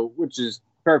dude, so which is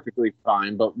perfectly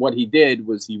fine. But what he did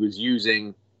was he was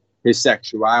using his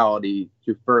sexuality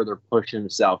to further push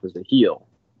himself as a heel.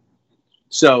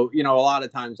 So, a lot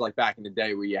of times, like back in the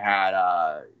day where you had,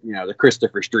 the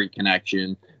Christopher Street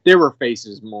connection, they were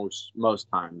faces most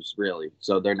times, really.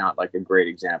 So they're not like a great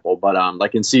example. But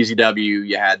like in CZW,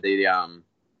 you had the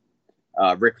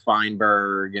Rick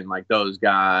Feinberg and like those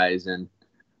guys. And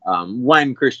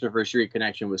when Christopher Street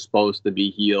connection was supposed to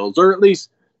be heels, or at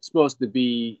least supposed to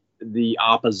be the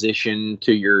opposition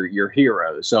to your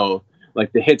heroes. So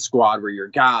like the Hit Squad were your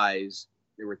guys,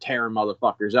 they were tearing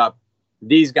motherfuckers up.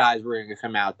 These guys were going to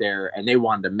come out there and they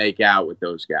wanted to make out with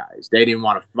those guys. They didn't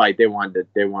want to fight. They wanted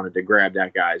to grab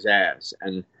that guy's ass.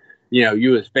 And,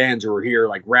 you as fans who were here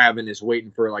like ravenous, waiting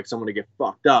for like someone to get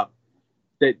fucked up.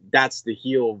 That's the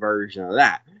heel version of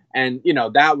that. And,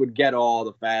 that would get all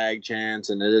the fag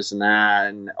chants and this and that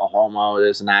and a homo,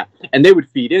 this and that. And they would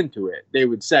feed into it. They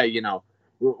would say,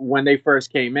 when they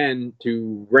first came in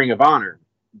to Ring of Honor,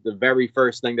 the very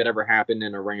first thing that ever happened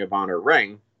in a Ring of Honor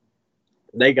ring,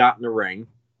 they got in the ring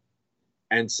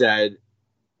and said,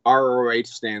 ROH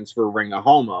stands for Ring of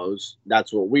Homos.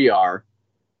 That's what we are.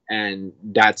 And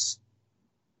that's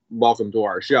welcome to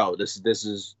our show. This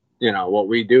is, what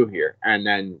we do here. And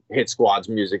then Hit Squad's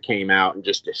music came out and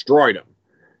just destroyed them.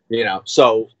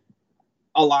 So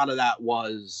a lot of that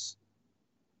was,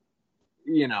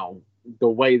 the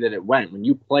way that it went. When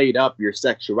you played up your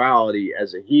sexuality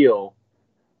as a heel,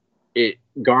 it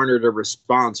garnered a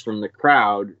response from the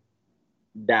crowd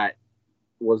that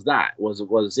was a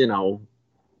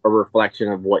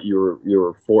reflection of what you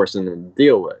were forcing them to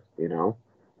deal with. It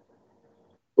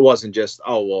wasn't just,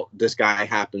 oh well, this guy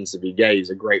happens to be gay,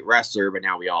 he's a great wrestler, but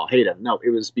now we all hate him. No, it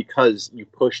was because you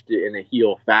pushed it in a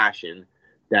heel fashion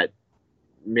that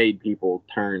made people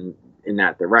turn in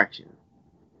that direction.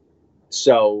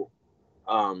 So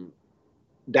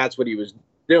that's what he was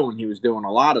doing. He was doing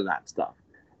a lot of that stuff.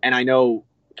 And I know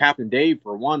Captain Dave,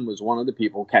 for one, was one of the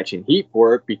people catching heat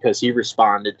for it because he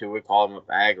responded to it, called him a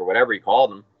fag or whatever he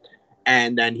called him.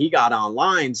 And then he got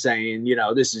online saying,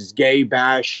 this is gay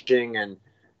bashing and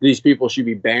these people should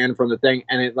be banned from the thing.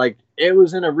 And it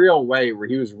was in a real way where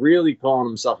he was really calling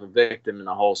himself a victim in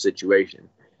the whole situation.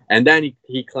 And then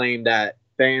he claimed that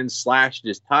fans slashed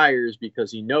his tires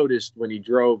because he noticed when he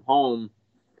drove home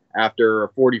after a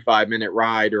 45-minute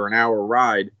ride or an hour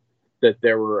ride that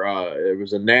there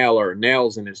was a nail or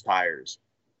nails in his tires.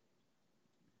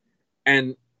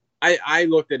 And I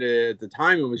looked at it at the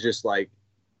time and was just like,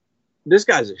 this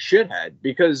guy's a shithead,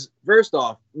 because first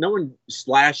off, no one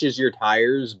slashes your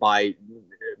tires by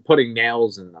putting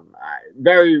nails in them.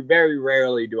 Very, very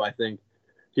rarely do I think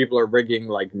people are rigging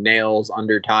like nails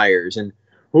under tires. And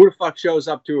who the fuck shows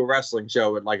up to a wrestling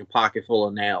show with like a pocket full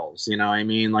of nails? You know what I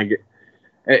mean? Like,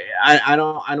 I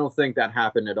don't think that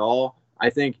happened at all.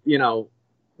 I think,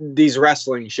 these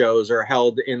wrestling shows are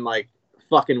held in like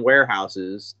fucking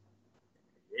warehouses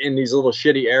in these little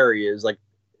shitty areas. Like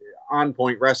On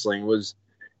Point Wrestling was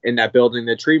in that building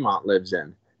that Tremont lives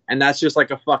in. And that's just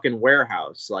like a fucking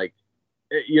warehouse. Like,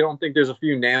 you don't think there's a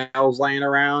few nails laying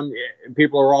around?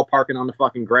 People are all parking on the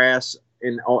fucking grass.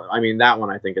 That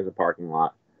one I think is a parking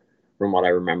lot from what I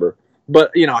remember.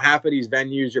 But, half of these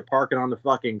venues, you're parking on the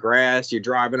fucking grass. You're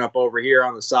driving up over here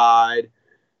on the side.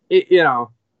 You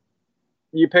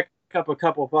pick up a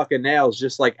couple fucking nails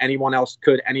just like anyone else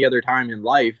could any other time in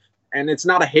life. And it's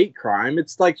not a hate crime.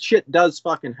 It's like shit does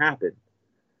fucking happen.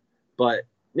 But,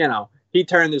 he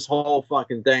turned this whole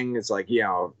fucking thing. It's like,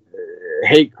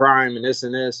 hate crime and this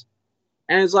and this.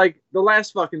 And it's like the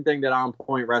last fucking thing that On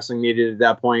Point Wrestling needed at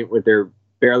that point, with their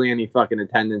barely any fucking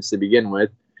attendance to begin with,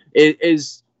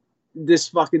 is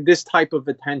this type of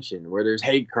attention where there's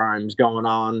hate crimes going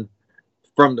on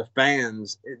from the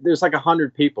fans. There's like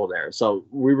 100 people there. So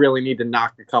we really need to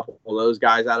knock a couple of those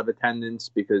guys out of attendance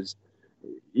because,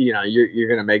 you're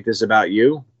going to make this about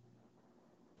you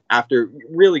after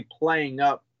really playing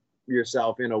up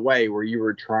yourself in a way where you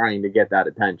were trying to get that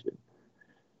attention.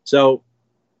 So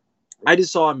I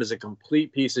just saw him as a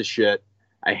complete piece of shit.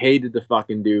 I hated the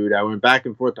fucking dude. I went back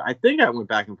and forth. I think I went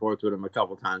back and forth with him a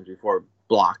couple times before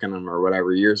blocking him or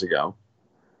whatever years ago.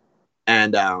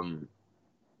 And,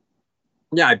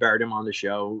 I buried him on the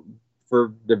show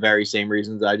for the very same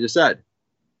reasons I just said.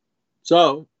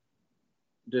 So,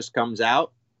 just comes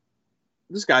out,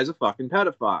 this guy's a fucking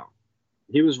pedophile.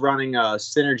 He was running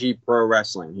Synergy Pro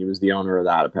Wrestling. He was the owner of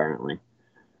that, apparently.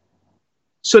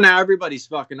 So now everybody's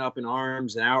fucking up in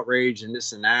arms and outrage and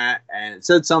this and that. And it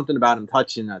said something about him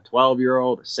touching a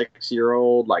 12-year-old, a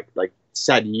 6-year-old, like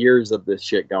said years of this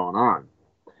shit going on.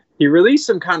 He released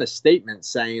some kind of statement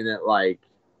saying that, like,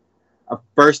 a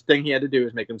first thing he had to do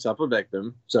was make himself a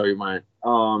victim. So he went,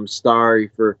 "Oh, I'm sorry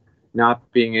for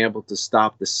not being able to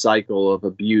stop the cycle of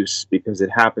abuse because it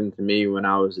happened to me when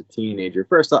I was a teenager.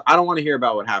 First, I don't want to hear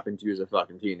about what happened to you as a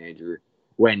fucking teenager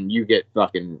when you get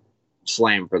fucking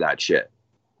slammed for that shit.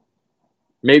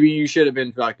 Maybe you should have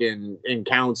been fucking in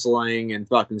counseling and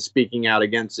fucking speaking out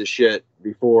against the shit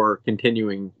before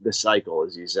continuing the cycle,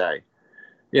 as you say.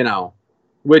 You know,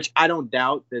 which I don't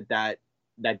doubt that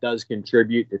does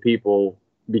contribute to people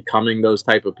becoming those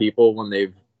type of people when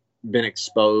they've been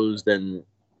exposed and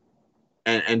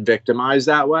victimized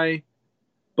that way.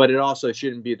 But it also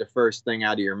shouldn't be the first thing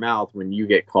out of your mouth when you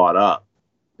get caught up,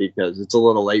 because it's a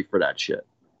little late for that shit.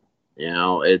 You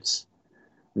know, it's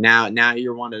now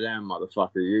you're one of them,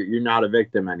 motherfucker. You're not a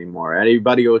victim anymore.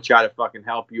 Anybody will try to fucking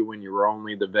help you when you were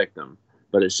only the victim.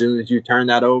 But as soon as you turn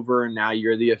that over and now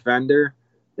you're the offender,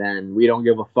 then we don't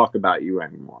give a fuck about you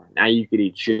anymore. Now you could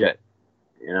eat shit.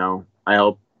 You know, I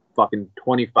hope fucking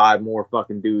 25 more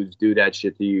fucking dudes do that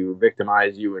shit to you,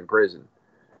 victimize you in prison.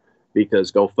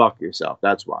 Because go fuck yourself.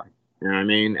 That's why. You know what I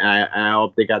mean? And I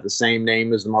hope they got the same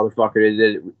name as the motherfucker that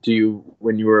did it to you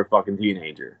when you were a fucking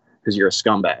teenager. Because you're a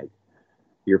scumbag.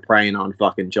 You're preying on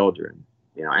fucking children.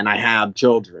 You know, and I have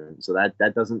children. So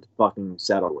that doesn't fucking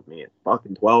settle with me. A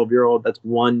fucking 12-year-old, that's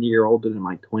 1 year older than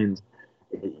my twins.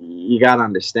 You gotta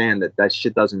understand that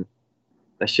shit doesn't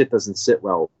sit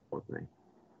well with me.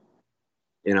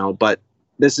 You know, but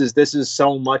this is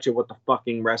so much of what the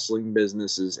fucking wrestling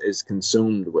business is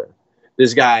consumed with.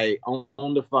 This guy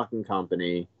owned a fucking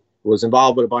company, was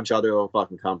involved with a bunch of other little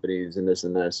fucking companies and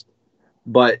this.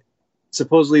 But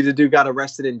supposedly the dude got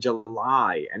arrested in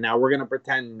July, and now we're going to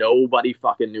pretend nobody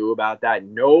fucking knew about that.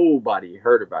 Nobody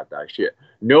heard about that shit.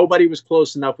 Nobody was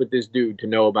close enough with this dude to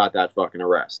know about that fucking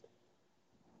arrest.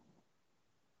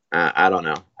 I don't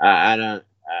know. I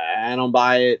don't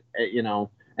buy it, you know.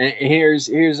 And here's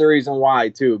the reason why,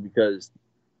 too, because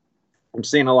I'm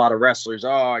seeing a lot of wrestlers.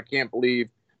 Oh, I can't believe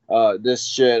this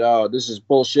shit. Oh, this is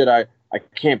bullshit. I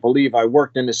can't believe I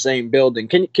worked in the same building.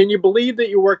 Can you believe that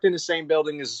you worked in the same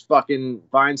building as fucking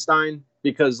Feinstein?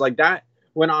 Because, like, that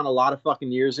went on a lot of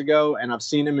fucking years ago, and I've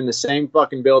seen him in the same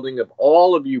fucking building of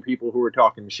all of you people who are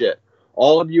talking shit.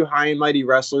 All of you high and mighty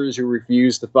wrestlers who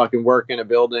refuse to fucking work in a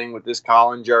building with this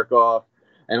Colin jerk-off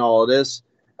and all of this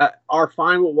are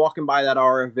fine with walking by that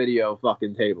RF video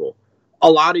fucking table. A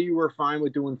lot of you were fine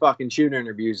with doing fucking shoot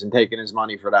interviews and taking his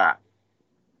money for that.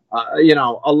 You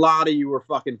know, a lot of you were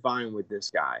fucking fine with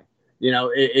this guy. You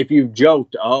know, if you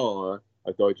joked, oh,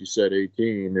 I thought you said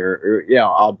 18, or yeah,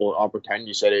 I'll pretend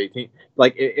you said 18.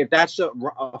 Like, if that's a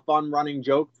fun running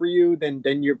joke for you, then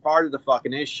you're part of the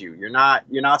fucking issue. You're not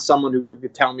someone who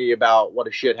could tell me about what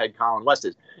a shithead Colin West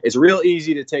is. It's real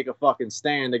easy to take a fucking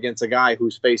stand against a guy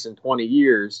who's facing 20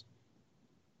 years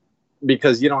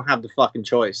because you don't have the fucking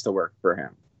choice to work for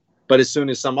him. But as soon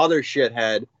as some other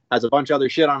shithead has a bunch of other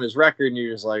shit on his record, and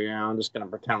you're just like, yeah, I'm just gonna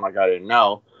pretend like I didn't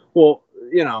know. Well,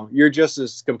 you know, you're just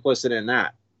as complicit in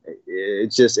that.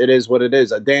 It is what it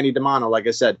is. Danny DeMano, like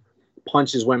I said,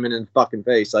 punches women in the fucking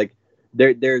face. Like,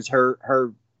 there's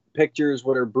her pictures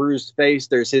with her bruised face.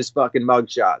 There's his fucking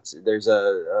mugshots. There's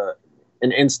an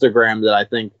Instagram that I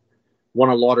think one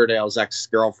of Lauderdale's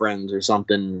ex-girlfriends or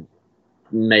something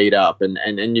made up,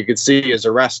 and you could see his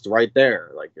arrest right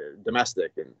there, like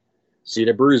domestic, and see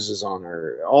the bruises on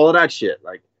her, all of that shit.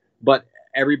 Like, but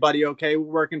everybody okay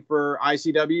working for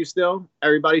ICW still?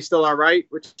 Everybody still all right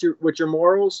with your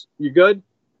morals? You good?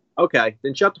 Okay,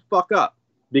 then shut the fuck up.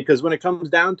 Because when it comes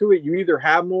down to it, you either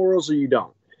have morals or you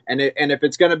don't. And if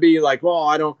it's gonna be like, well,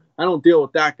 I don't deal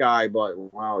with that guy, but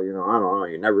well, you know, I don't know.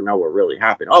 You never know what really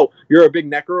happened. Oh, you're a big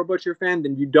Necro Butcher fan?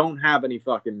 Then you don't have any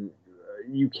fucking.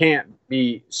 You can't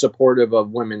be supportive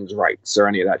of women's rights or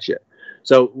any of that shit.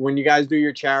 So when you guys do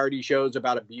your charity shows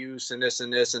about abuse and this,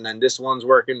 and then this one's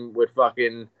working with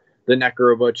fucking the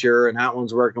Necro Butcher and that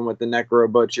one's working with the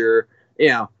Necro Butcher, you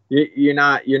know, you're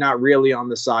not really on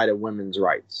the side of women's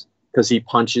rights because he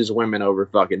punches women over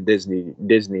fucking Disney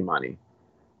money.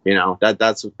 You know,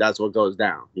 that's what goes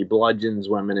down. He bludgeons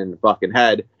women in the fucking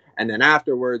head, and then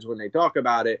afterwards when they talk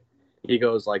about it, he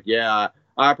goes like, yeah,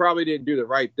 I probably didn't do the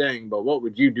right thing, but what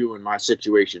would you do in my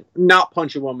situation? Not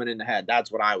punch a woman in the head. That's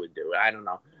what I would do. I don't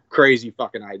know. Crazy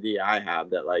fucking idea I have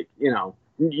that, like, you know,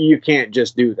 you can't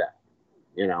just do that.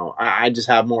 You know, I just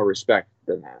have more respect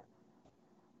than that.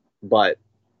 But,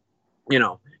 you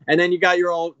know, and then you got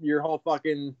your whole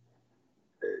fucking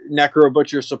Necro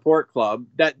Butcher support club.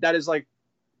 That is like,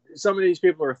 some of these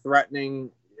people are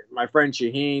threatening my friend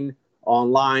Shaheen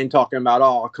online, talking about,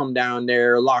 oh, I'll come down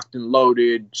there locked and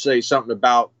loaded, say something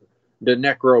about the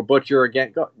Necro Butcher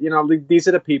again. You know, these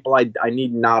are the people I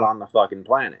need not on the fucking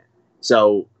planet.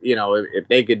 So, you know, if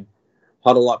they could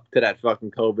huddle up to that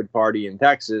fucking COVID party in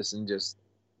Texas and just,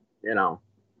 you know,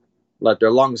 let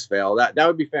their lungs fail. That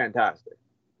would be fantastic.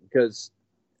 Because,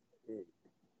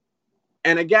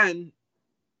 and again,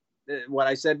 what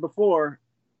I said before,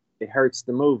 it hurts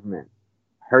the movement.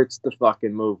 Hurts the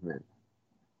fucking movement.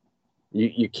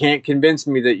 You can't convince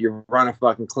me that you run a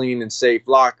fucking clean and safe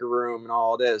locker room and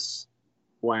all this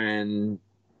when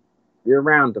you're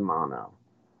around Demono.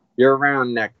 You're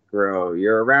around Necro.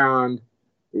 You're around,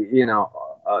 you know,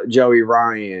 Joey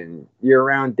Ryan. You're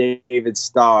around David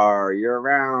Starr. You're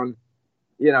around,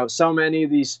 you know, so many of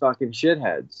these fucking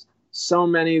shitheads. So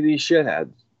many of these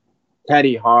shitheads.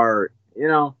 Teddy Hart, you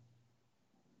know.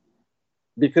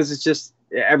 Because it's just,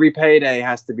 every payday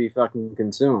has to be fucking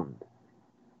consumed.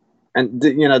 And,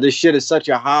 you know, this shit is such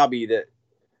a hobby that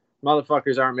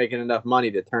motherfuckers aren't making enough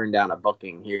money to turn down a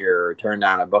booking here or turn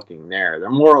down a booking there. Their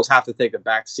morals have to take a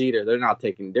back seat or they're not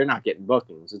getting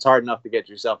bookings. It's hard enough to get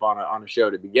yourself on a show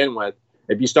to begin with.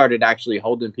 If you started actually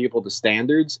holding people to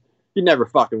standards, you'd never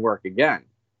fucking work again.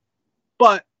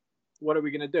 But what are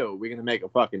we going to do? Are we going to make a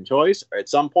fucking choice at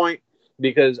some point?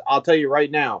 Because I'll tell you right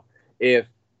now, if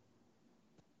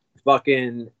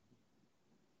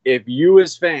you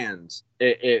as fans,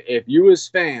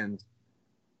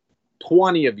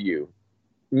 20 of you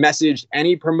messaged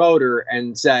any promoter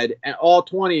and said, and all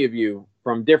 20 of you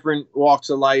from different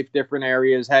walks of life, different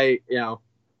areas, hey, you know,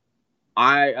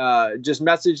 I just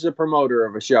message the promoter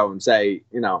of a show and say,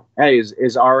 you know, hey, is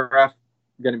RF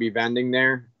going to be vending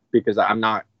there? Because I'm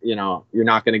not, you know, you're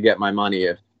not going to get my money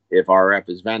if RF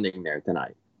is vending there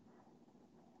tonight.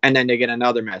 And then they get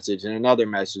another message and another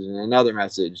message and another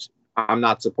message. I'm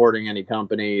not supporting any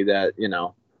company that, you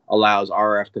know, allows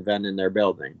RF to vend in their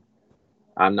building.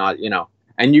 I'm not, you know,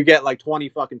 and you get like 20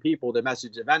 fucking people that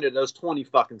message the vendor. Those 20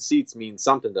 fucking seats mean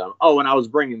something to them. Oh, and I was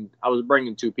bringing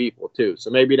 2 people too. So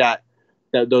maybe that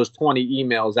those 20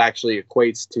 emails actually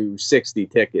equates to 60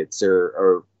 tickets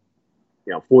or,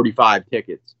 you know, 45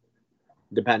 tickets,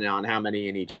 depending on how many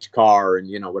in each car and,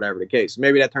 you know, whatever the case.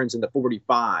 Maybe that turns into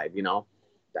 45, you know.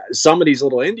 Some of these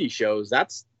little indie shows,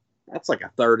 that's like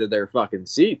a third of their fucking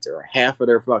seats or half of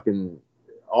their fucking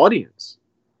audience.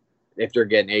 If they're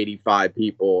getting 85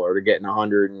 people or they're getting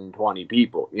 120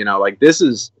 people, you know, like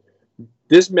this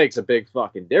makes a big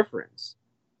fucking difference.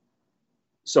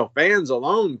 So fans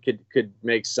alone could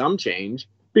make some change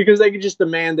because they could just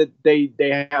demand that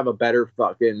they have a better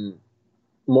fucking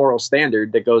moral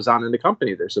standard that goes on in the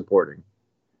company they're supporting.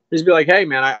 Just be like, hey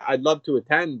man, I'd love to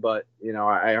attend, but you know,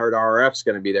 I heard RF's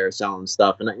going to be there selling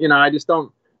stuff, and you know, I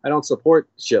don't support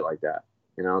shit like that.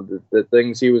 You know, the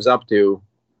things he was up to,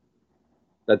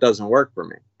 that doesn't work for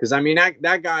me. Because I mean,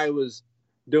 that guy was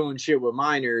doing shit with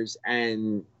minors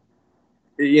and,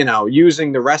 you know,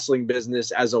 using the wrestling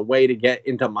business as a way to get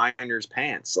into minors'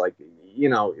 pants. Like, you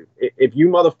know, if you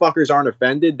motherfuckers aren't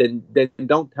offended, then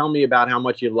don't tell me about how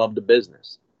much you love the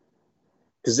business.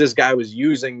 Because this guy was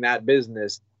using that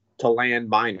business to land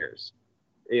minors.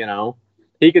 You know,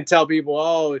 he could tell people,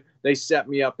 oh, they set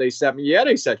me up. Yeah,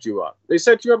 they set you up. They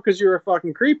set you up because you're a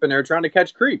fucking creep and they're trying to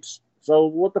catch creeps. So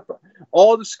what the fuck?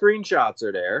 All the screenshots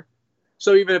are there.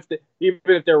 So even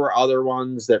if there were other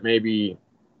ones that maybe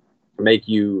make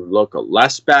you look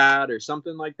less bad or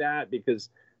something like that, because,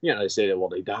 you know, they say that, well,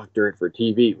 they doctor it for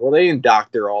TV. Well, they didn't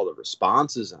doctor all the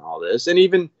responses and all this. And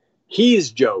even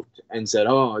he's joked and said,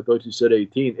 oh, I thought you said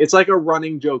 18. It's like a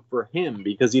running joke for him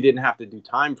because he didn't have to do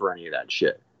time for any of that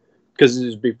shit. Because it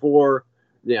was before,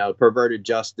 you know, perverted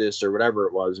justice or whatever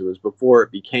it was. It was before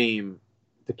it became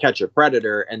To Catch a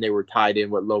Predator, and they were tied in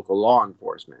with local law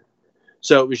enforcement.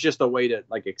 So it was just a way to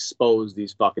like expose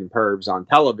these fucking pervs on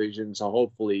television. So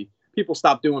hopefully people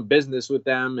stopped doing business with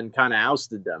them and kind of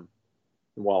ousted them.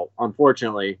 Well,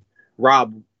 unfortunately,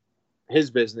 Rob,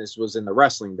 his business was in the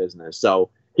wrestling business.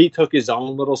 So he took his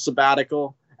own little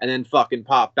sabbatical and then fucking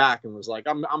popped back and was like,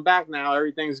 I'm back now.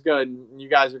 Everything's good. And you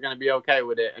guys are going to be okay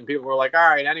with it. And people were like, all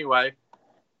right, anyway.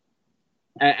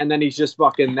 And then he's just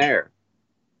fucking there.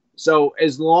 So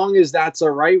as long as that's all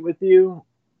right with you,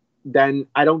 then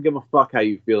I don't give a fuck how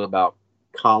you feel about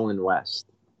Colin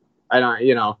West. I don't,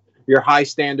 you know, your high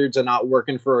standards are not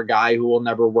working for a guy who will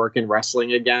never work in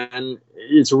wrestling again.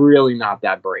 It's really not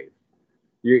that brave.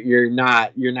 You're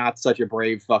not such a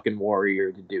brave fucking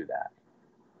warrior to do that.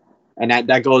 And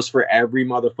that goes for every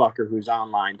motherfucker who's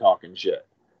online talking shit.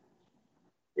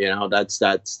 You know, that's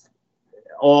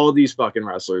all these fucking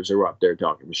wrestlers are up there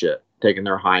talking shit, taking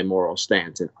their high moral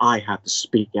stance, and I have to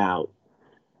speak out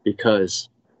because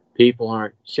people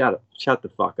aren't. Shut the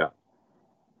fuck up.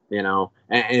 You know,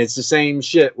 and it's the same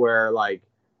shit where like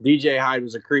DJ Hyde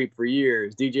was a creep for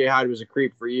years. DJ Hyde was a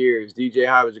creep for years. DJ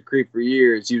Hyde was a creep for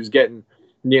years. He was getting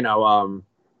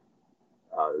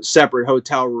separate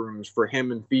hotel rooms for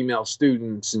him and female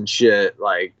students and shit.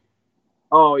 Like,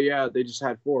 oh yeah, they just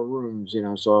had 4 rooms,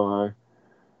 so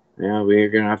we're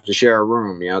gonna have to share a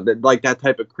room, like that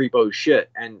type of creepo shit.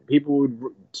 And people would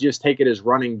just take it as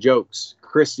running jokes,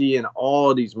 Chrissy and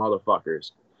all these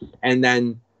motherfuckers. And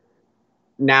then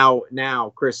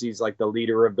now Chrissy's like the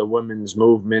leader of the women's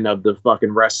movement of the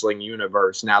fucking wrestling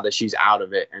universe now that she's out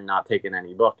of it and not taking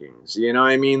any bookings. You know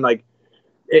what I mean? Like,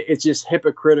 it's just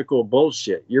hypocritical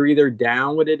bullshit. You're either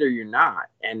down with it or you're not.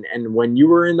 And when you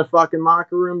were in the fucking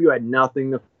locker room, you had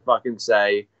nothing to fucking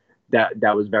say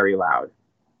that was very loud.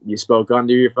 You spoke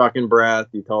under your fucking breath.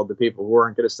 You told the people who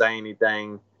weren't going to say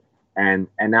anything. And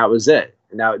that was it.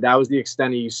 And that was the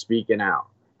extent of you speaking out.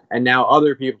 And now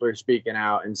other people are speaking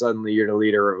out and suddenly you're the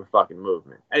leader of a fucking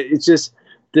movement. It's just,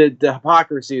 the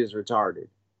hypocrisy is retarded,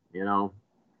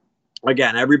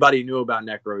 Again, everybody knew about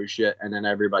Necro's shit, and then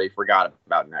everybody forgot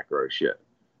about Necro's shit.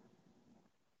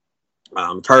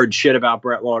 Heard shit about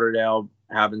Brett Lauderdale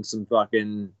having some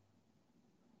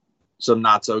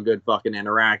not so good fucking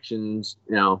interactions,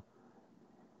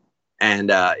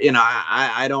 And,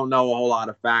 I don't know a whole lot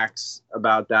of facts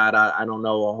about that. I don't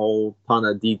know a whole ton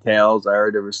of details. I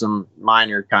heard there was some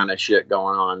minor kind of shit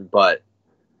going on, but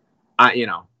I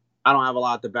don't have a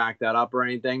lot to back that up or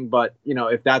anything, but,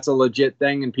 if that's a legit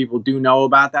thing and people do know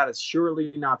about that, it's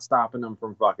surely not stopping them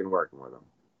from fucking working with them.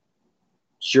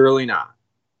 Surely not,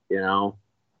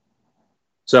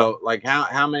 So, like,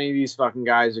 how many of these fucking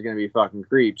guys are going to be fucking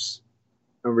creeps?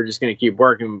 And we're just going to keep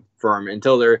working for them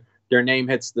until their name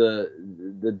hits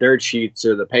the dirt sheets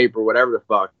or the paper, whatever the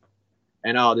fuck.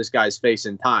 And, oh, this guy's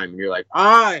facing time. And you're like,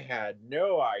 I had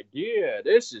no idea.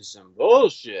 This is some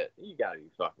bullshit. You got to be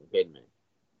fucking kidding me.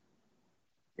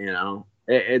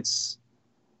 It's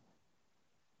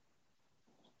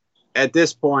at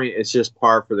this point, it's just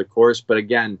par for the course. But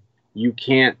again, you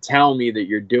can't tell me that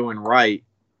you're doing right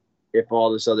if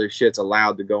all this other shit's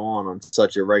allowed to go on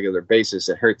such a regular basis.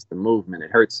 It hurts the movement.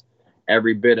 It hurts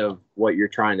every bit of what you're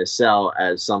trying to sell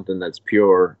as something that's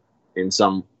pure in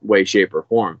some way, shape, or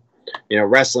form.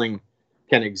 Wrestling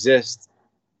can exist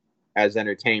as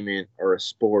entertainment or a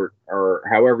sport or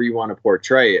however you want to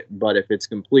portray it, but if it's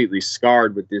completely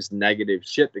scarred with this negative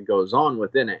shit that goes on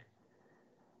within it,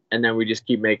 and then we just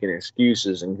keep making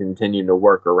excuses and continue to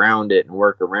work around it,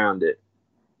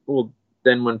 well,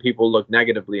 then when people look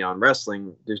negatively on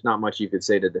wrestling, there's not much you could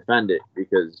say to defend it,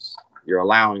 because you're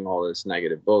allowing all this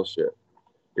negative bullshit.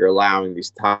 You're allowing these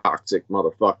toxic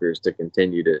motherfuckers to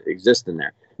continue to exist in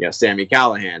there. Sami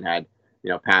Callihan had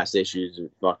past issues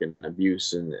with fucking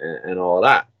abuse and all of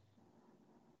that.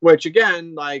 Which,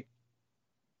 again, like,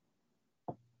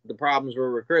 the problems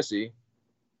were with Chrissy.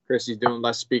 Chrissy's doing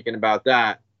less speaking about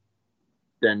that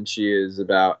than she is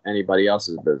about anybody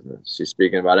else's business. She's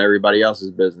speaking about everybody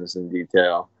else's business in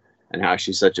detail and how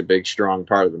she's such a big, strong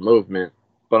part of the movement.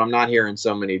 But I'm not hearing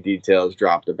so many details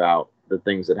dropped about the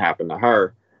things that happened to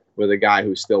her with a guy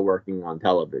who's still working on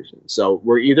television. So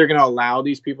we're either going to allow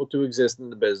these people to exist in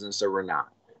the business or we're not.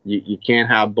 You can't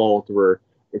have both, where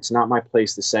it's not my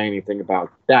place to say anything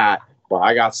about that, but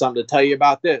I got something to tell you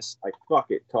about this. Like, fuck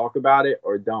it. Talk about it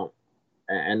or don't.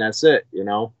 And that's it,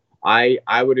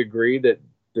 I would agree that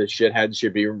the shitheads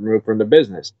should be removed from the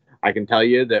business. I can tell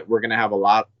you that we're going to have a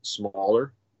lot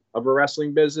smaller of a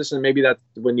wrestling business, and maybe that's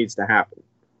what needs to happen.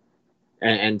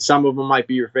 And some of them might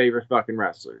be your favorite fucking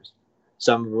wrestlers.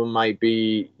 Some of them might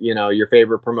be, your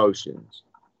favorite promotions.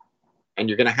 And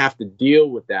you're going to have to deal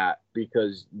with that,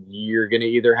 because you're going to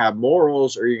either have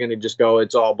morals or you're going to just go,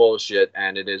 it's all bullshit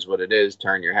and it is what it is.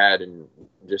 Turn your head and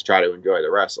just try to enjoy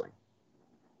the wrestling.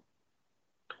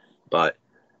 But,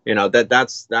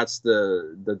 that's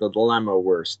the dilemma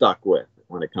we're stuck with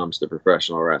when it comes to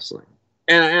professional wrestling.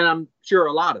 And I'm sure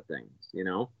a lot of things,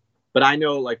 but I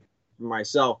know, like, for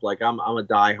myself, like, I'm a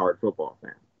diehard football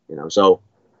fan, so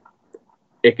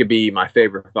it could be my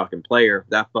favorite fucking player. If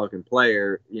that fucking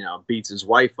player, beats his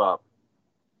wife up,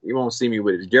 you won't see me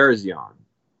with his jersey on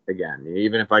again.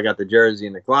 Even if I got the jersey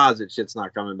in the closet, shit's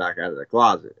not coming back out of the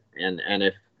closet. And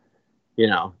if,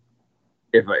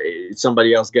 if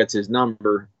somebody else gets his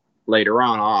number later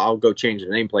on, I'll go change the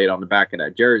nameplate on the back of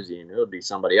that jersey, and it'll be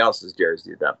somebody else's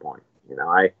jersey at that point.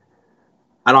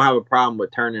 I don't have a problem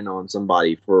with turning on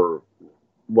somebody for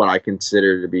what I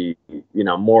consider to be,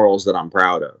 morals that I'm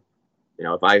proud of.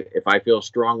 If I feel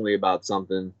strongly about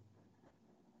something,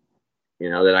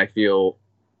 that I feel,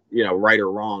 right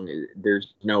or wrong,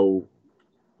 there's no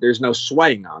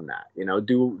swaying on that.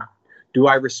 Do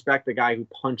I respect the guy who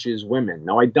punches women?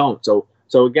 No, I don't. So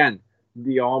again,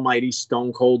 the almighty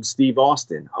Stone Cold Steve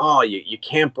Austin. Oh, you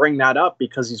can't bring that up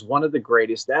because he's one of the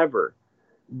greatest ever.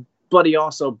 but he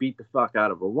also beat the fuck out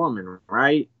of a woman,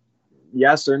 right?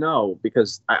 Yes or no?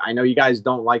 Because I know you guys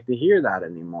don't like to hear that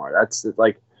anymore. That's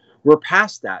like, we're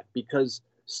past that because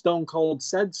Stone Cold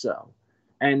said so.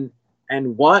 And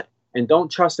what? And don't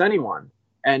trust anyone.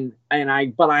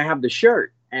 But I have the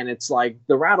shirt, and it's like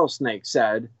the rattlesnake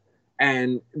said,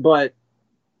 but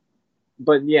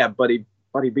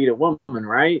he beat a woman,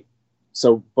 right?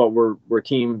 So, but we're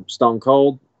team Stone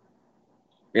Cold,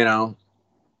 you know.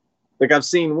 Like, I've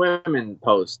seen women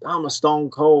post, I'm a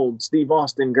Stone Cold Steve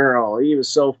Austin girl. He was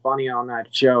so funny on that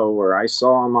show. Or I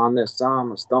saw him on this.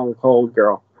 I'm a Stone Cold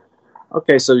girl.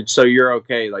 Okay, so you're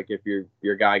okay, like, if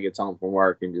your guy gets home from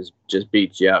work and just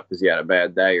beats you up because he had a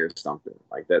bad day or something.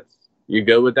 Like, that's, you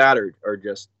good with that? Or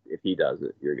just if he does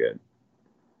it, you're good?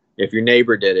 If your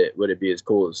neighbor did it, would it be as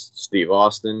cool as Steve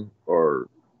Austin? Or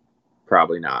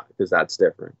probably not, because that's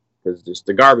different. Because just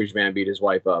the garbage man beat his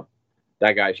wife up,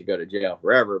 that guy should go to jail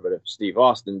forever. But if Steve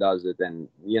Austin does it, then,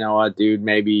 you know what, dude,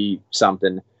 maybe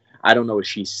something, I don't know what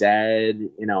she said,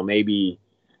 you know, maybe,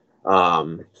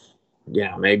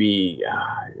 maybe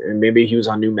he was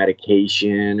on new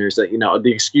medication or so, you know,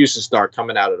 the excuses start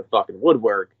coming out of the fucking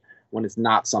woodwork when it's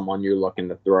not someone you're looking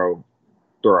to throw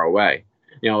away.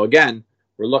 You know, again,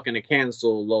 we're looking to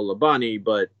cancel Lola Bunny,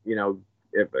 but, you know,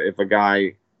 if a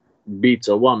guy beats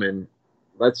a woman,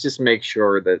 let's just make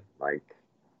sure that, like,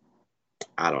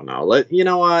 I don't know. You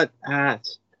know what? I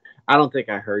don't think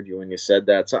I heard you when you said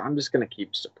that, so I'm just gonna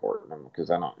keep supporting him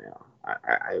because I don't, you know,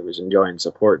 I was enjoying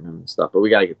supporting him and stuff. But we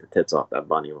gotta get the tits off that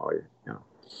bunny while you're, you know.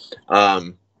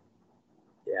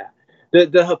 Yeah.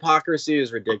 The hypocrisy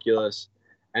is ridiculous,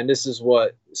 and this is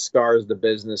what scars the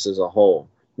business as a whole.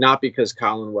 Not because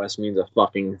Colin West means a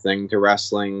fucking thing to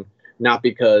wrestling, not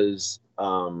because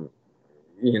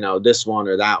you know, this one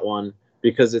or that one.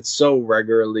 Because it's so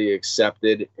regularly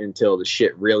accepted until the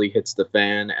shit really hits the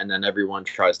fan, and then everyone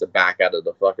tries to back out of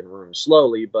the fucking room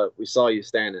slowly. But we saw you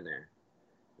standing there.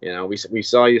 You know, we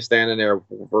saw you standing there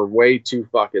for way too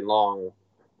fucking long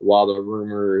while the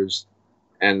rumors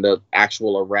and the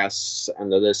actual arrests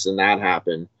and the this and that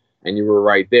happened. And you were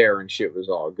right there, and shit was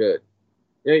all good.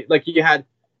 Like, you had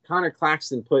Connor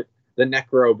Claxton put the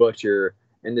Necro Butcher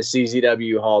in the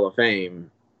CZW Hall of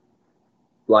Fame.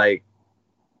 Like,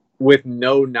 with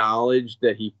no knowledge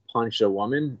that he punched a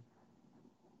woman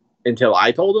until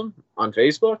I told him on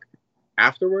Facebook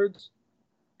afterwards.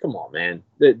 Come on, man.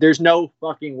 There's no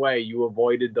fucking way you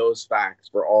avoided those facts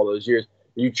for all those years.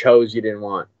 You chose, you didn't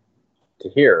want to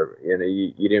hear. You know,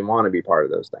 you didn't want to be part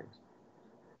of those things.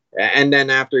 And then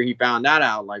after he found that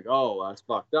out, like, oh, that's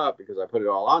fucked up because I put it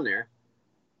all on there.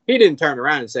 He didn't turn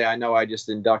around and say, I know I just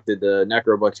inducted the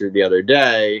Necro Butcher the other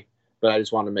day, but I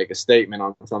just want to make a statement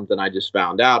on something I just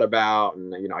found out about.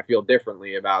 And, you know, I feel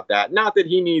differently about that. Not that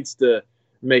he needs to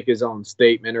make his own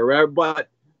statement or whatever,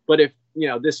 but if, you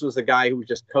know, this was a guy who was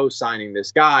just co-signing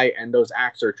this guy and those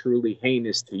acts are truly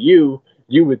heinous to you,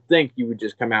 you would think you would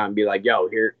just come out and be like, yo,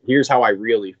 here's how I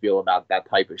really feel about that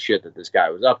type of shit that this guy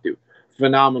was up to.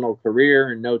 Phenomenal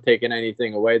career, and no taking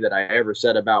anything away that I ever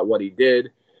said about what he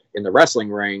did in the wrestling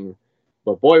ring.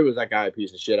 But boy, was that guy a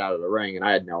piece of shit out of the ring, and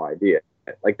I had no idea.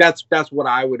 Like, that's what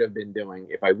I would have been doing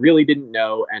if I really didn't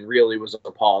know and really was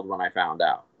appalled when I found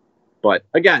out. But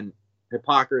again,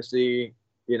 hypocrisy,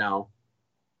 you know,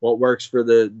 what works for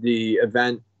the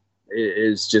event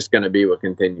is just going to be what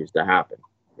continues to happen.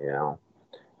 You know,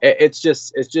 it's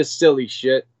just silly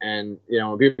shit. And, you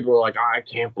know, people are like, oh, I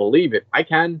can't believe it. I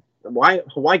can.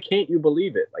 Why can't you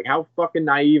believe it? Like, how fucking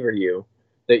naive are you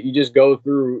that you just go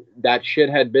through that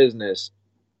shithead business,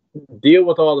 deal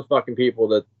with all the fucking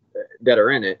people that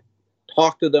are in it,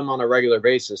 talk to them on a regular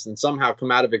basis, and somehow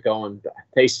come out of it going,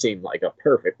 they seem like a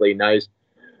perfectly nice,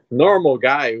 normal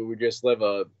guy who would just live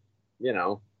a, you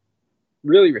know,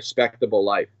 really respectable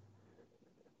life.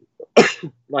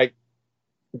 Like,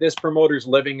 this promoter's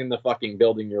living in the fucking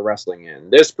building you're wrestling in.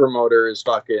 This promoter is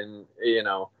fucking, you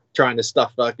know, trying to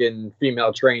stuff fucking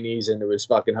female trainees into his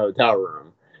fucking hotel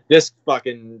room. This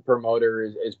fucking promoter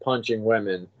is punching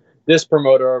women. This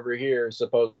promoter over here is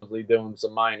supposedly doing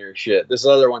some minor shit. This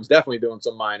other one's definitely doing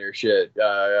some minor shit.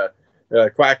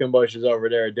 Quackenbush is over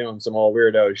there doing some old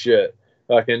weirdo shit.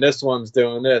 Fucking this one's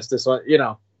doing this. This one, you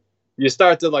know, you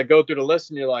start to like go through the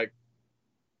list and you're like,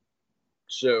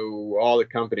 so all the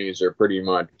companies are pretty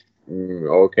much,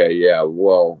 okay, yeah,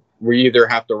 well, we either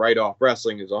have to write off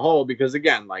wrestling as a whole because,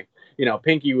 again, like, you know,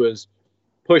 Pinky was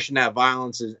pushing that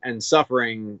violence and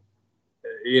suffering,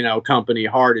 you know, company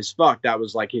hard as fuck. That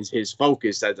was like his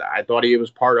focus. I thought he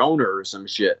was part owner or some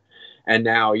shit. And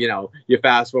now, you know, you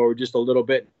fast forward just a little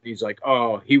bit, he's like,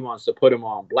 oh, he wants to put him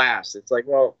on blast. It's like,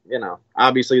 well, you know,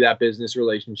 obviously that business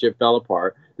relationship fell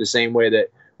apart the same way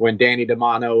that when Danny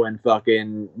DeMano and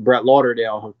fucking Brett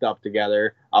Lauderdale hooked up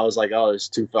together, I was like, oh, there's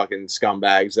two fucking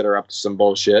scumbags that are up to some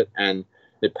bullshit, and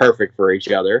they're perfect for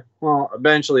each other. Well,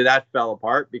 eventually that fell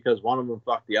apart because one of them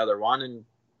fucked the other one, and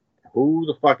who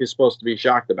the fuck is supposed to be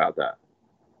shocked about that?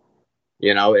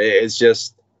 You know, it's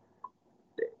just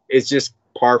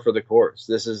par for the course.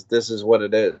 This is what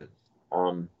it is.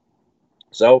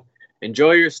 So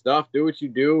enjoy your stuff, do what you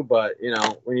do, but you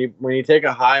know, when you take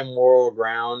a high moral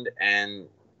ground and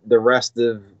the rest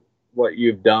of what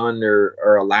you've done or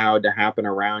are allowed to happen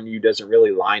around you doesn't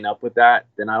really line up with that,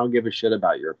 then I don't give a shit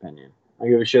about your opinion. I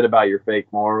don't give a shit about your fake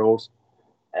morals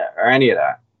or any of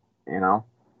that, you know?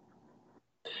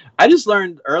 I just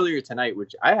learned earlier tonight,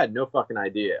 which I had no fucking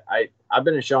idea. I've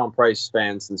been a Sean Price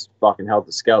fan since fucking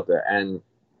Helter Skelter, and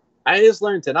I just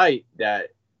learned tonight that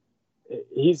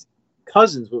he's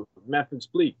cousins with Memphis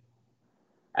Bleak.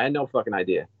 I had no fucking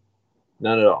idea.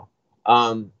 None at all.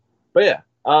 But yeah.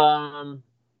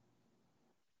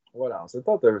 What else? I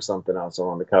thought there was something else I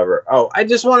wanted to cover. Oh, I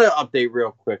just want to update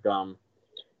real quick.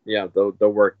 Yeah, the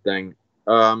work thing.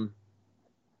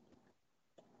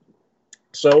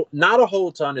 So not a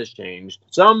whole ton has changed.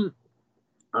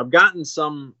 I've gotten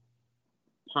some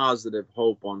positive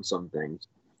hope on some things.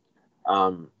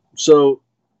 So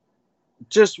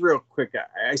just real quick,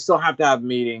 I still have to have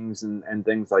meetings and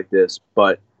things like this,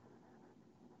 but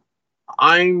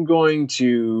I'm going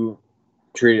to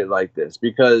treat it like this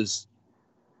because,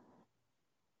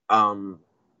 you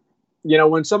know,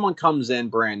 when someone comes in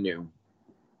brand new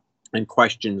and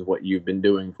questions what you've been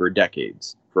doing for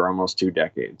decades, for almost 2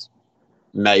 decades,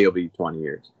 May will be 20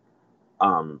 years.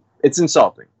 It's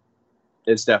insulting.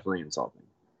 It's definitely insulting.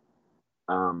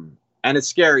 And it's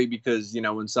scary because, you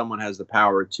know, when someone has the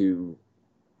power to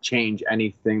change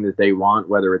anything that they want,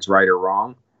 whether it's right or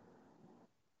wrong,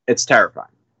 it's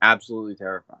terrifying. Absolutely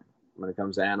terrifying. When it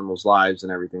comes to animals' lives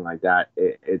and everything like that,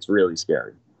 it's really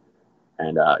scary.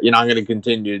 And, you know, I'm going to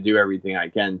continue to do everything I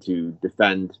can to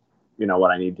defend, you know,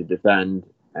 what I need to defend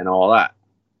and all that.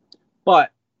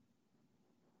 But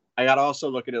I got to also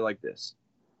look at it like this.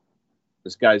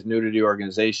 This guy's new to the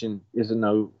organization, doesn't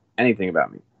know anything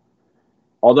about me.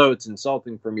 Although it's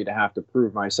insulting for me to have to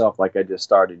prove myself like I just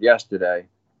started yesterday,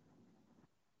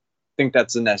 I think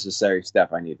that's the necessary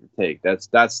step I need to take. That's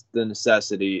the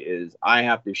necessity is I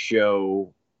have to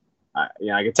show, you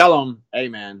know, I can tell them, hey,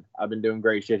 man, I've been doing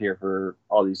great shit here for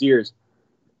all these years.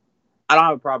 I don't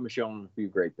have a problem showing them a few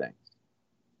great things.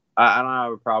 I don't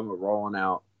have a problem with rolling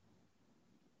out,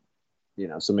 you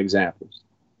know, some examples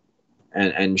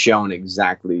and showing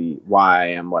exactly why I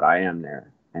am what I am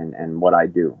there and what I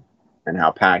do and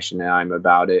how passionate I'm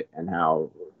about it and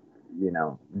how, you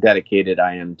know, dedicated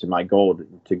I am to my goal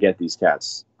to get these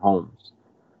cats homes.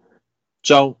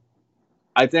 So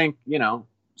I think, you know,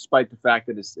 despite the fact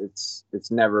that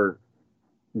it's never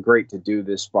great to do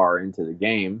this far into the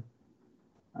game,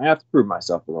 I have to prove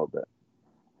myself a little bit.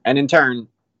 And in turn,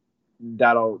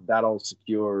 that'll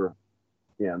secure,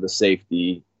 you know, the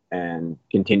safety and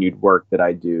continued work that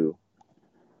I do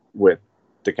with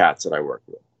the cats that I work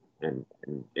with and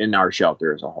in our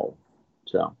shelter as a whole.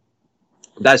 So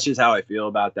that's just how I feel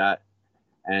about that.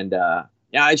 And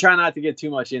yeah, I try not to get too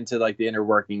much into like the inner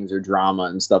workings or drama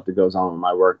and stuff that goes on with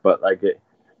my work. But like the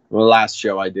last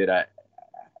show I did,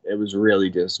 it was really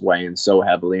just weighing so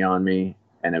heavily on me,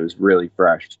 and it was really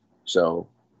fresh. So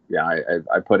yeah,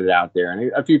 I put it out there,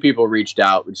 and a few people reached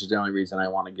out, which is the only reason I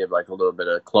want to give like a little bit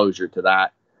of closure to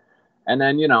that. And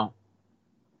then, you know,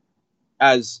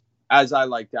 as I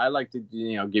like to,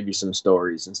 you know, give you some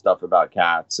stories and stuff about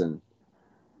cats, and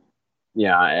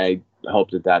yeah, I hope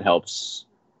that helps,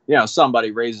 you know,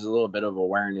 somebody raises a little bit of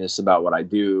awareness about what I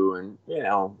do, and, you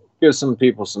know, give some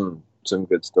people some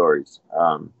good stories.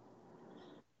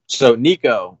 So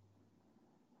Nico,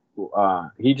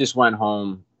 he just went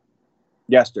home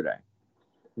yesterday.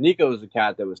 Nico is a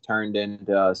cat that was turned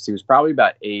into us. He was probably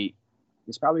about 8.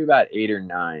 He's probably about 8 or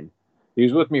 9. He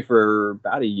was with me for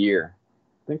about a year.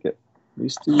 I think at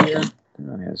least a year. I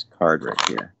think he has a card right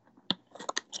here.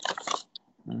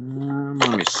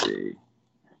 Let me see.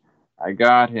 I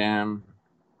got him.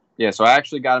 Yeah, so I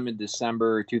actually got him in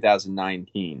December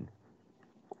 2019.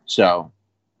 So,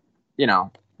 you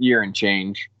know, year and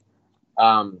change.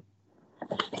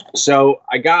 So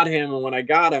I got him, and when I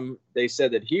got him, they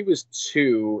said that he was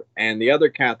 2, and the other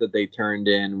cat that they turned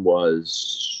in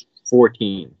was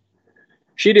 14.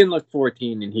 She didn't look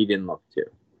 14, and he didn't look 2.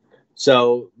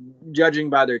 So, judging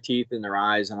by their teeth and their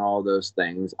eyes and all those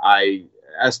things, I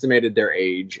estimated their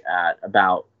age at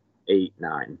about 8,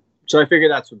 9. So I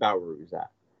figured that's about where he was at.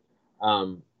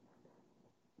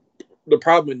 The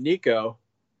problem with Nico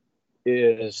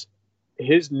is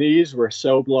his knees were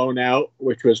so blown out,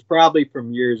 which was probably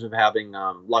from years of having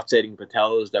luxating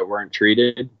patellas that weren't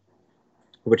treated,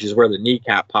 which is where the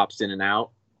kneecap pops in and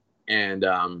out. And,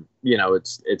 you know,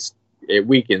 it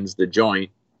weakens the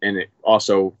joint. And it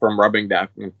also, from rubbing back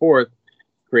and forth,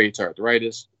 creates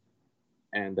arthritis.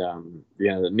 And, you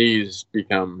know, the knees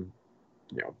become,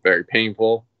 you know, very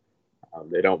painful.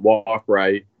 They don't walk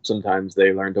right. Sometimes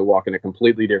they learn to walk in a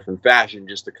completely different fashion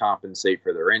just to compensate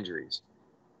for their injuries.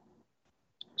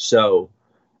 So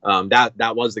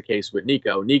that was the case with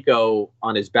Nico. Nico,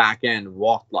 on his back end,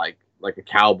 walked like a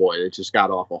cowboy that just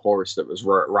got off a horse that was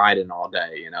riding all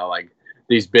day. You know, like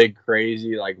these big,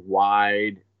 crazy, like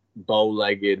wide,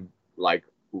 bow-legged, like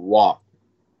walk,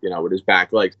 you know, with his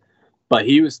back legs. But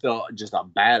he was still just a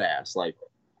badass. Like,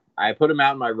 I put him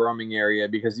out in my roaming area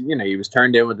because, you know, he was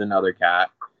turned in with another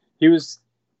cat. He was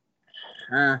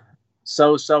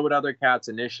so with other cats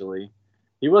initially.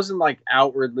 He wasn't like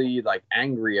outwardly like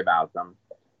angry about them.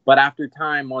 But after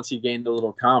time, once he gained a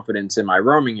little confidence in my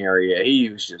roaming area, he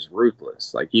was just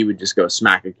ruthless. Like, he would just go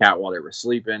smack a cat while they were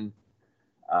sleeping.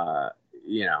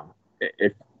 You know,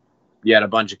 if you had a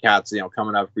bunch of cats, you know,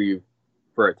 coming up for you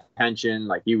for attention,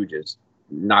 like, he would just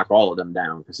knock all of them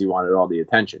down because he wanted all the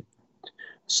attention.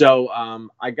 So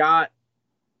I got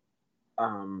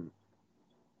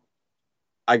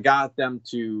them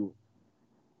to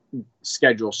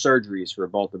schedule surgeries for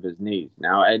both of his knees.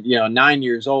 Now, at 9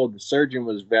 years old, the surgeon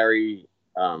was very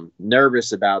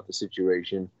nervous about the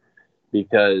situation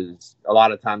because a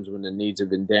lot of times when the knees have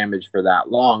been damaged for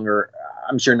that long, or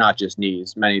I'm sure not just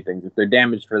knees, many things, if they're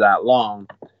damaged for that long,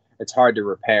 it's hard to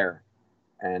repair,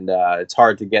 and it's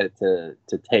hard to get it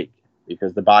to take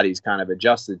because the body's kind of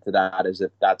adjusted to that as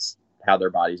if that's how their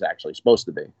body's actually supposed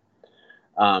to be.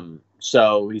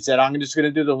 So he said, I'm just going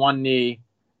to do the one knee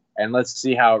and let's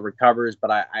see how it recovers.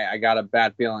 But I got a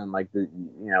bad feeling like,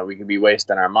 we could be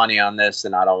wasting our money on this,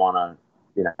 and I don't want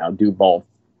to, do both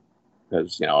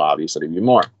because, obviously there'd be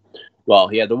more. Well,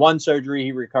 he had the one surgery.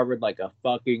 He recovered like a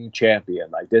fucking champion.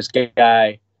 Like, this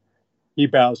guy, he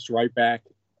bounced right back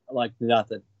like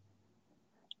nothing.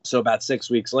 So about 6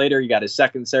 weeks later, he got his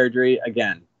second surgery.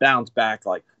 Again, bounced back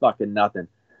like fucking nothing.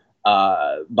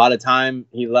 By the time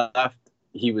he left,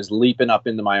 he was leaping up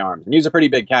into my arms. And he was a pretty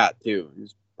big cat, too. He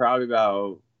was probably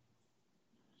about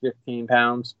 15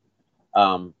 pounds.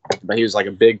 But he was like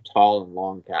a big, tall, and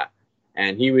long cat.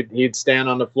 And he'd stand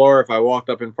on the floor. If I walked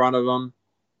up in front of him,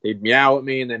 he'd meow at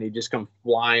me, and then he'd just come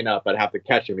flying up. I'd have to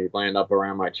catch him. He'd land up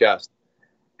around my chest.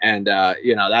 And,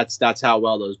 that's how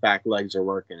well those back legs are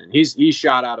working. And he's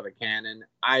shot out of a cannon.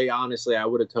 I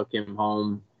would have took him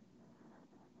home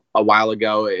a while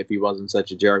ago if he wasn't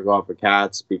such a jerk off of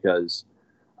cats, because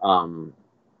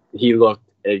he looked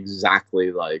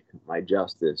exactly like my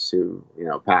Justice, who,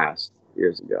 passed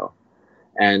years ago.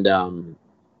 And,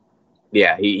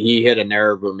 he hit a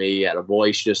nerve with me. He had a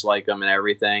voice just like him and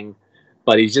everything.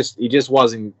 But he just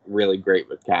wasn't really great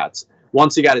with cats.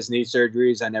 Once he got his knee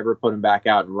surgeries, I never put him back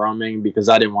out in roaming because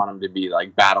I didn't want him to be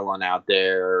like battling out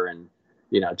there and,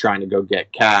 trying to go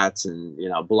get cats and,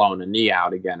 blowing a knee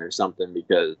out again or something,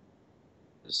 because,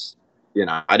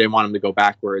 I didn't want him to go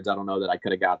backwards. I don't know that I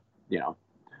could have got,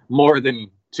 more than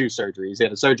 2 surgeries. He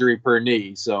had a surgery per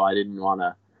knee, so I didn't want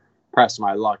to press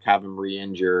my luck, have him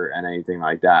re-injure and anything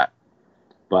like that.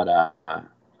 But,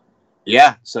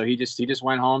 so he just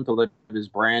went home to live his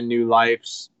brand new life,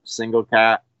 single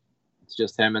cat. It's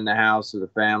just him in the house with the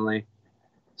family.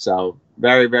 So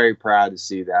very, very proud to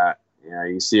see that.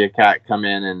 You see a cat come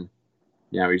in and,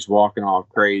 he's walking all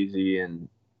crazy, and,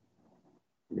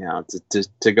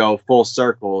 to go full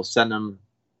circle,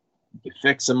 you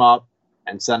fix him up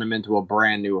and send him into a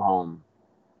brand new home.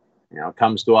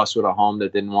 Comes to us with a home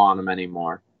that didn't want him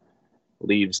anymore.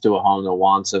 Leaves to a home that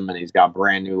wants him, and he's got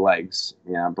brand new legs,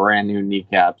 brand new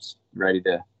kneecaps, ready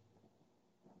to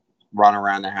run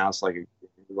around the house like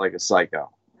a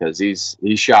psycho, because he's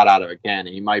shot out of a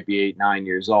cannon. He might be 8-9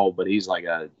 years old, but he's like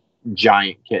a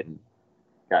giant kitten.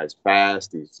 Guy's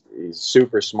fast. He's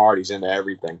super smart. He's into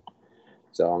everything.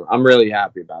 So I'm really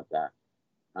happy about that.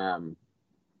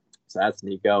 So that's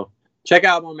Nico. Check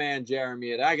out my man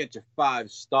Jeremy. I get you 5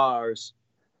 stars.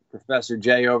 Professor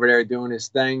J over there doing his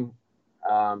thing.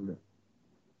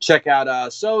 Check out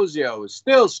Sozio.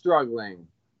 Still struggling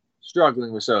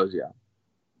with Sozio.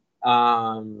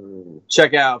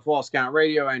 Check out False Count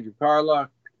Radio, Andrew Carluck.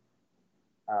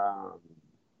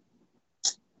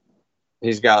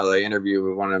 He's got an interview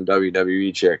with one of them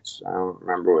WWE chicks. I don't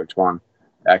remember which one.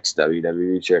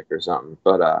 Ex-WWE chick or something.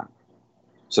 But,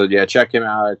 so yeah, check him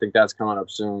out. I think that's coming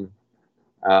up soon.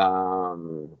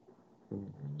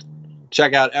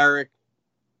 Check out Eric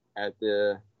at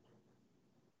the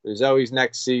There's always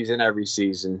next season, every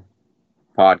season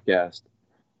podcast.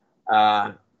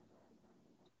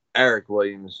 Eric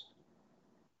Williams,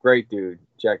 great dude.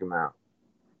 Check him out.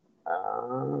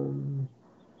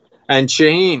 And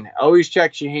Shaheen, always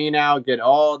check Shaheen out. Get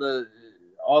all the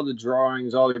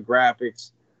drawings, all the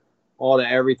graphics, all the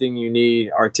everything you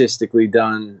need artistically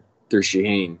done through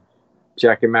Shaheen.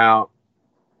 Check him out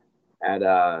at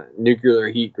Nuclear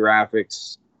Heat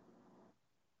Graphics,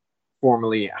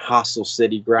 formerly Hostile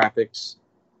City Graphics.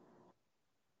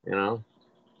 You know,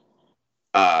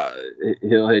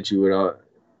 he'll hit you with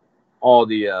all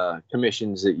the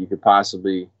commissions that you could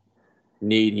possibly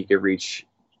need. He could reach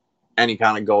any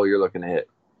kind of goal you're looking to hit.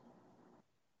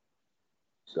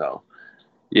 So,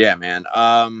 yeah, man.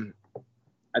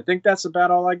 I think that's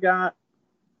about all I got.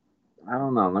 I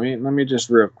don't know. Let me just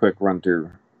real quick run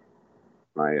through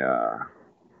my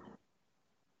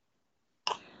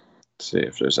see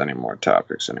if there's any more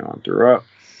topics anyone threw up.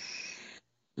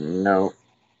 No.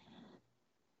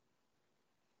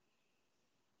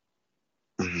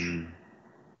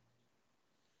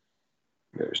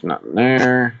 There's nothing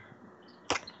there.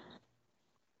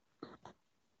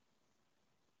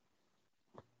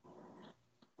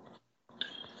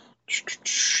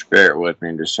 Bear with me.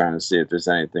 I'm just trying to see if there's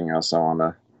anything else I want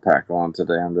to tackle on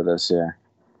today under this here.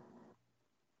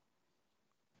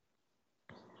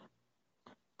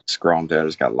 Scrolling down,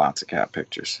 there's got lots of cat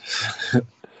pictures.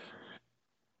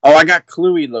 Oh, I got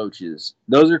Cluey loaches.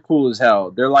 Those are cool as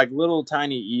hell. They're like little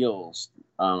tiny eels.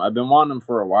 I've been wanting them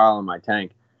for a while in my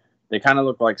tank. They kind of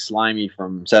look like Slimy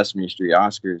from Sesame Street,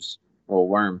 Oscar's little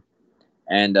worm.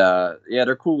 And yeah,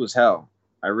 they're cool as hell.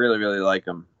 I really, really like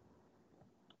them.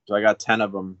 So I got 10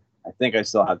 of them. I think I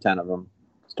still have 10 of them.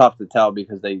 It's tough to tell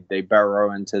because they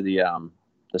burrow into the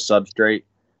substrate,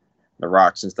 the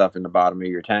rocks and stuff in the bottom of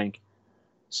your tank.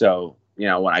 So, you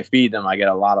know, when I feed them, I get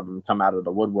a lot of them come out of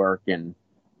the woodwork and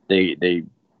they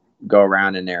go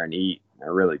around in there and eat.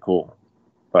 They're really cool.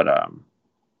 But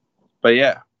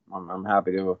yeah, I'm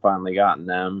happy to have finally gotten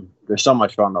them. They're so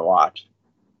much fun to watch.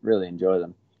 Really enjoy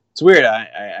them. It's weird.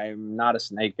 I'm not a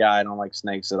snake guy. I don't like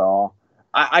snakes at all.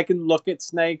 I can look at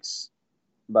snakes,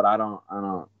 but I don't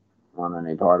want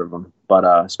any part of them. But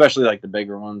especially like the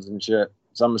bigger ones and shit.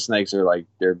 Some snakes are like,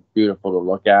 they're beautiful to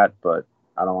look at, but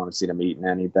I don't want to see them eating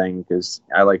anything because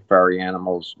I like furry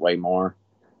animals way more.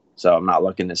 So I'm not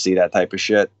looking to see that type of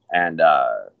shit. And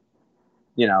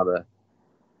you know,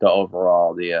 the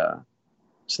overall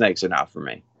snakes are not for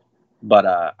me. But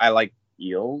I like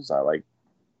eels. I like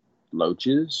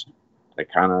loaches. They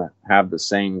kind of have the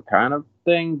same kind of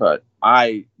thing, but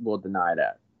I will deny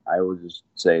that. I will just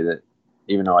say that,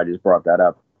 even though I just brought that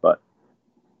up, but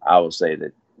I will say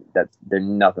that they're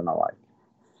nothing alike.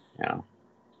 You know,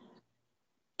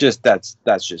 just that's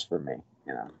just for me.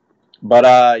 You know,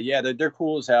 but yeah, they're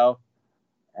cool as hell.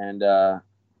 And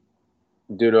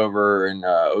dude over in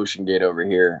Ocean Gate over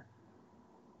here,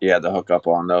 he had the hookup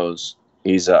on those.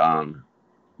 He's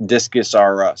Discus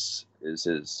R Us is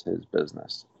his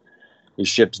business. He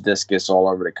ships discus all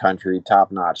over the country.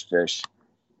 Top-notch fish.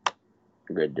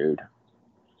 Good dude.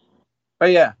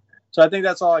 But yeah, so I think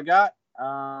that's all I got.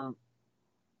 I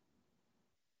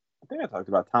think I talked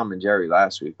about Tom and Jerry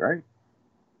last week, right?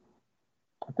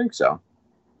 I think so.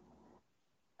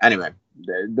 Anyway,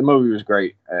 the movie was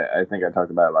great. I think I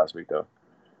talked about it last week, though.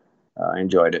 I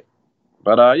enjoyed it.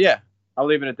 But yeah, I'll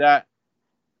leave it at that.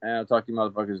 And I'll talk to you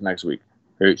motherfuckers next week.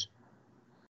 Peace.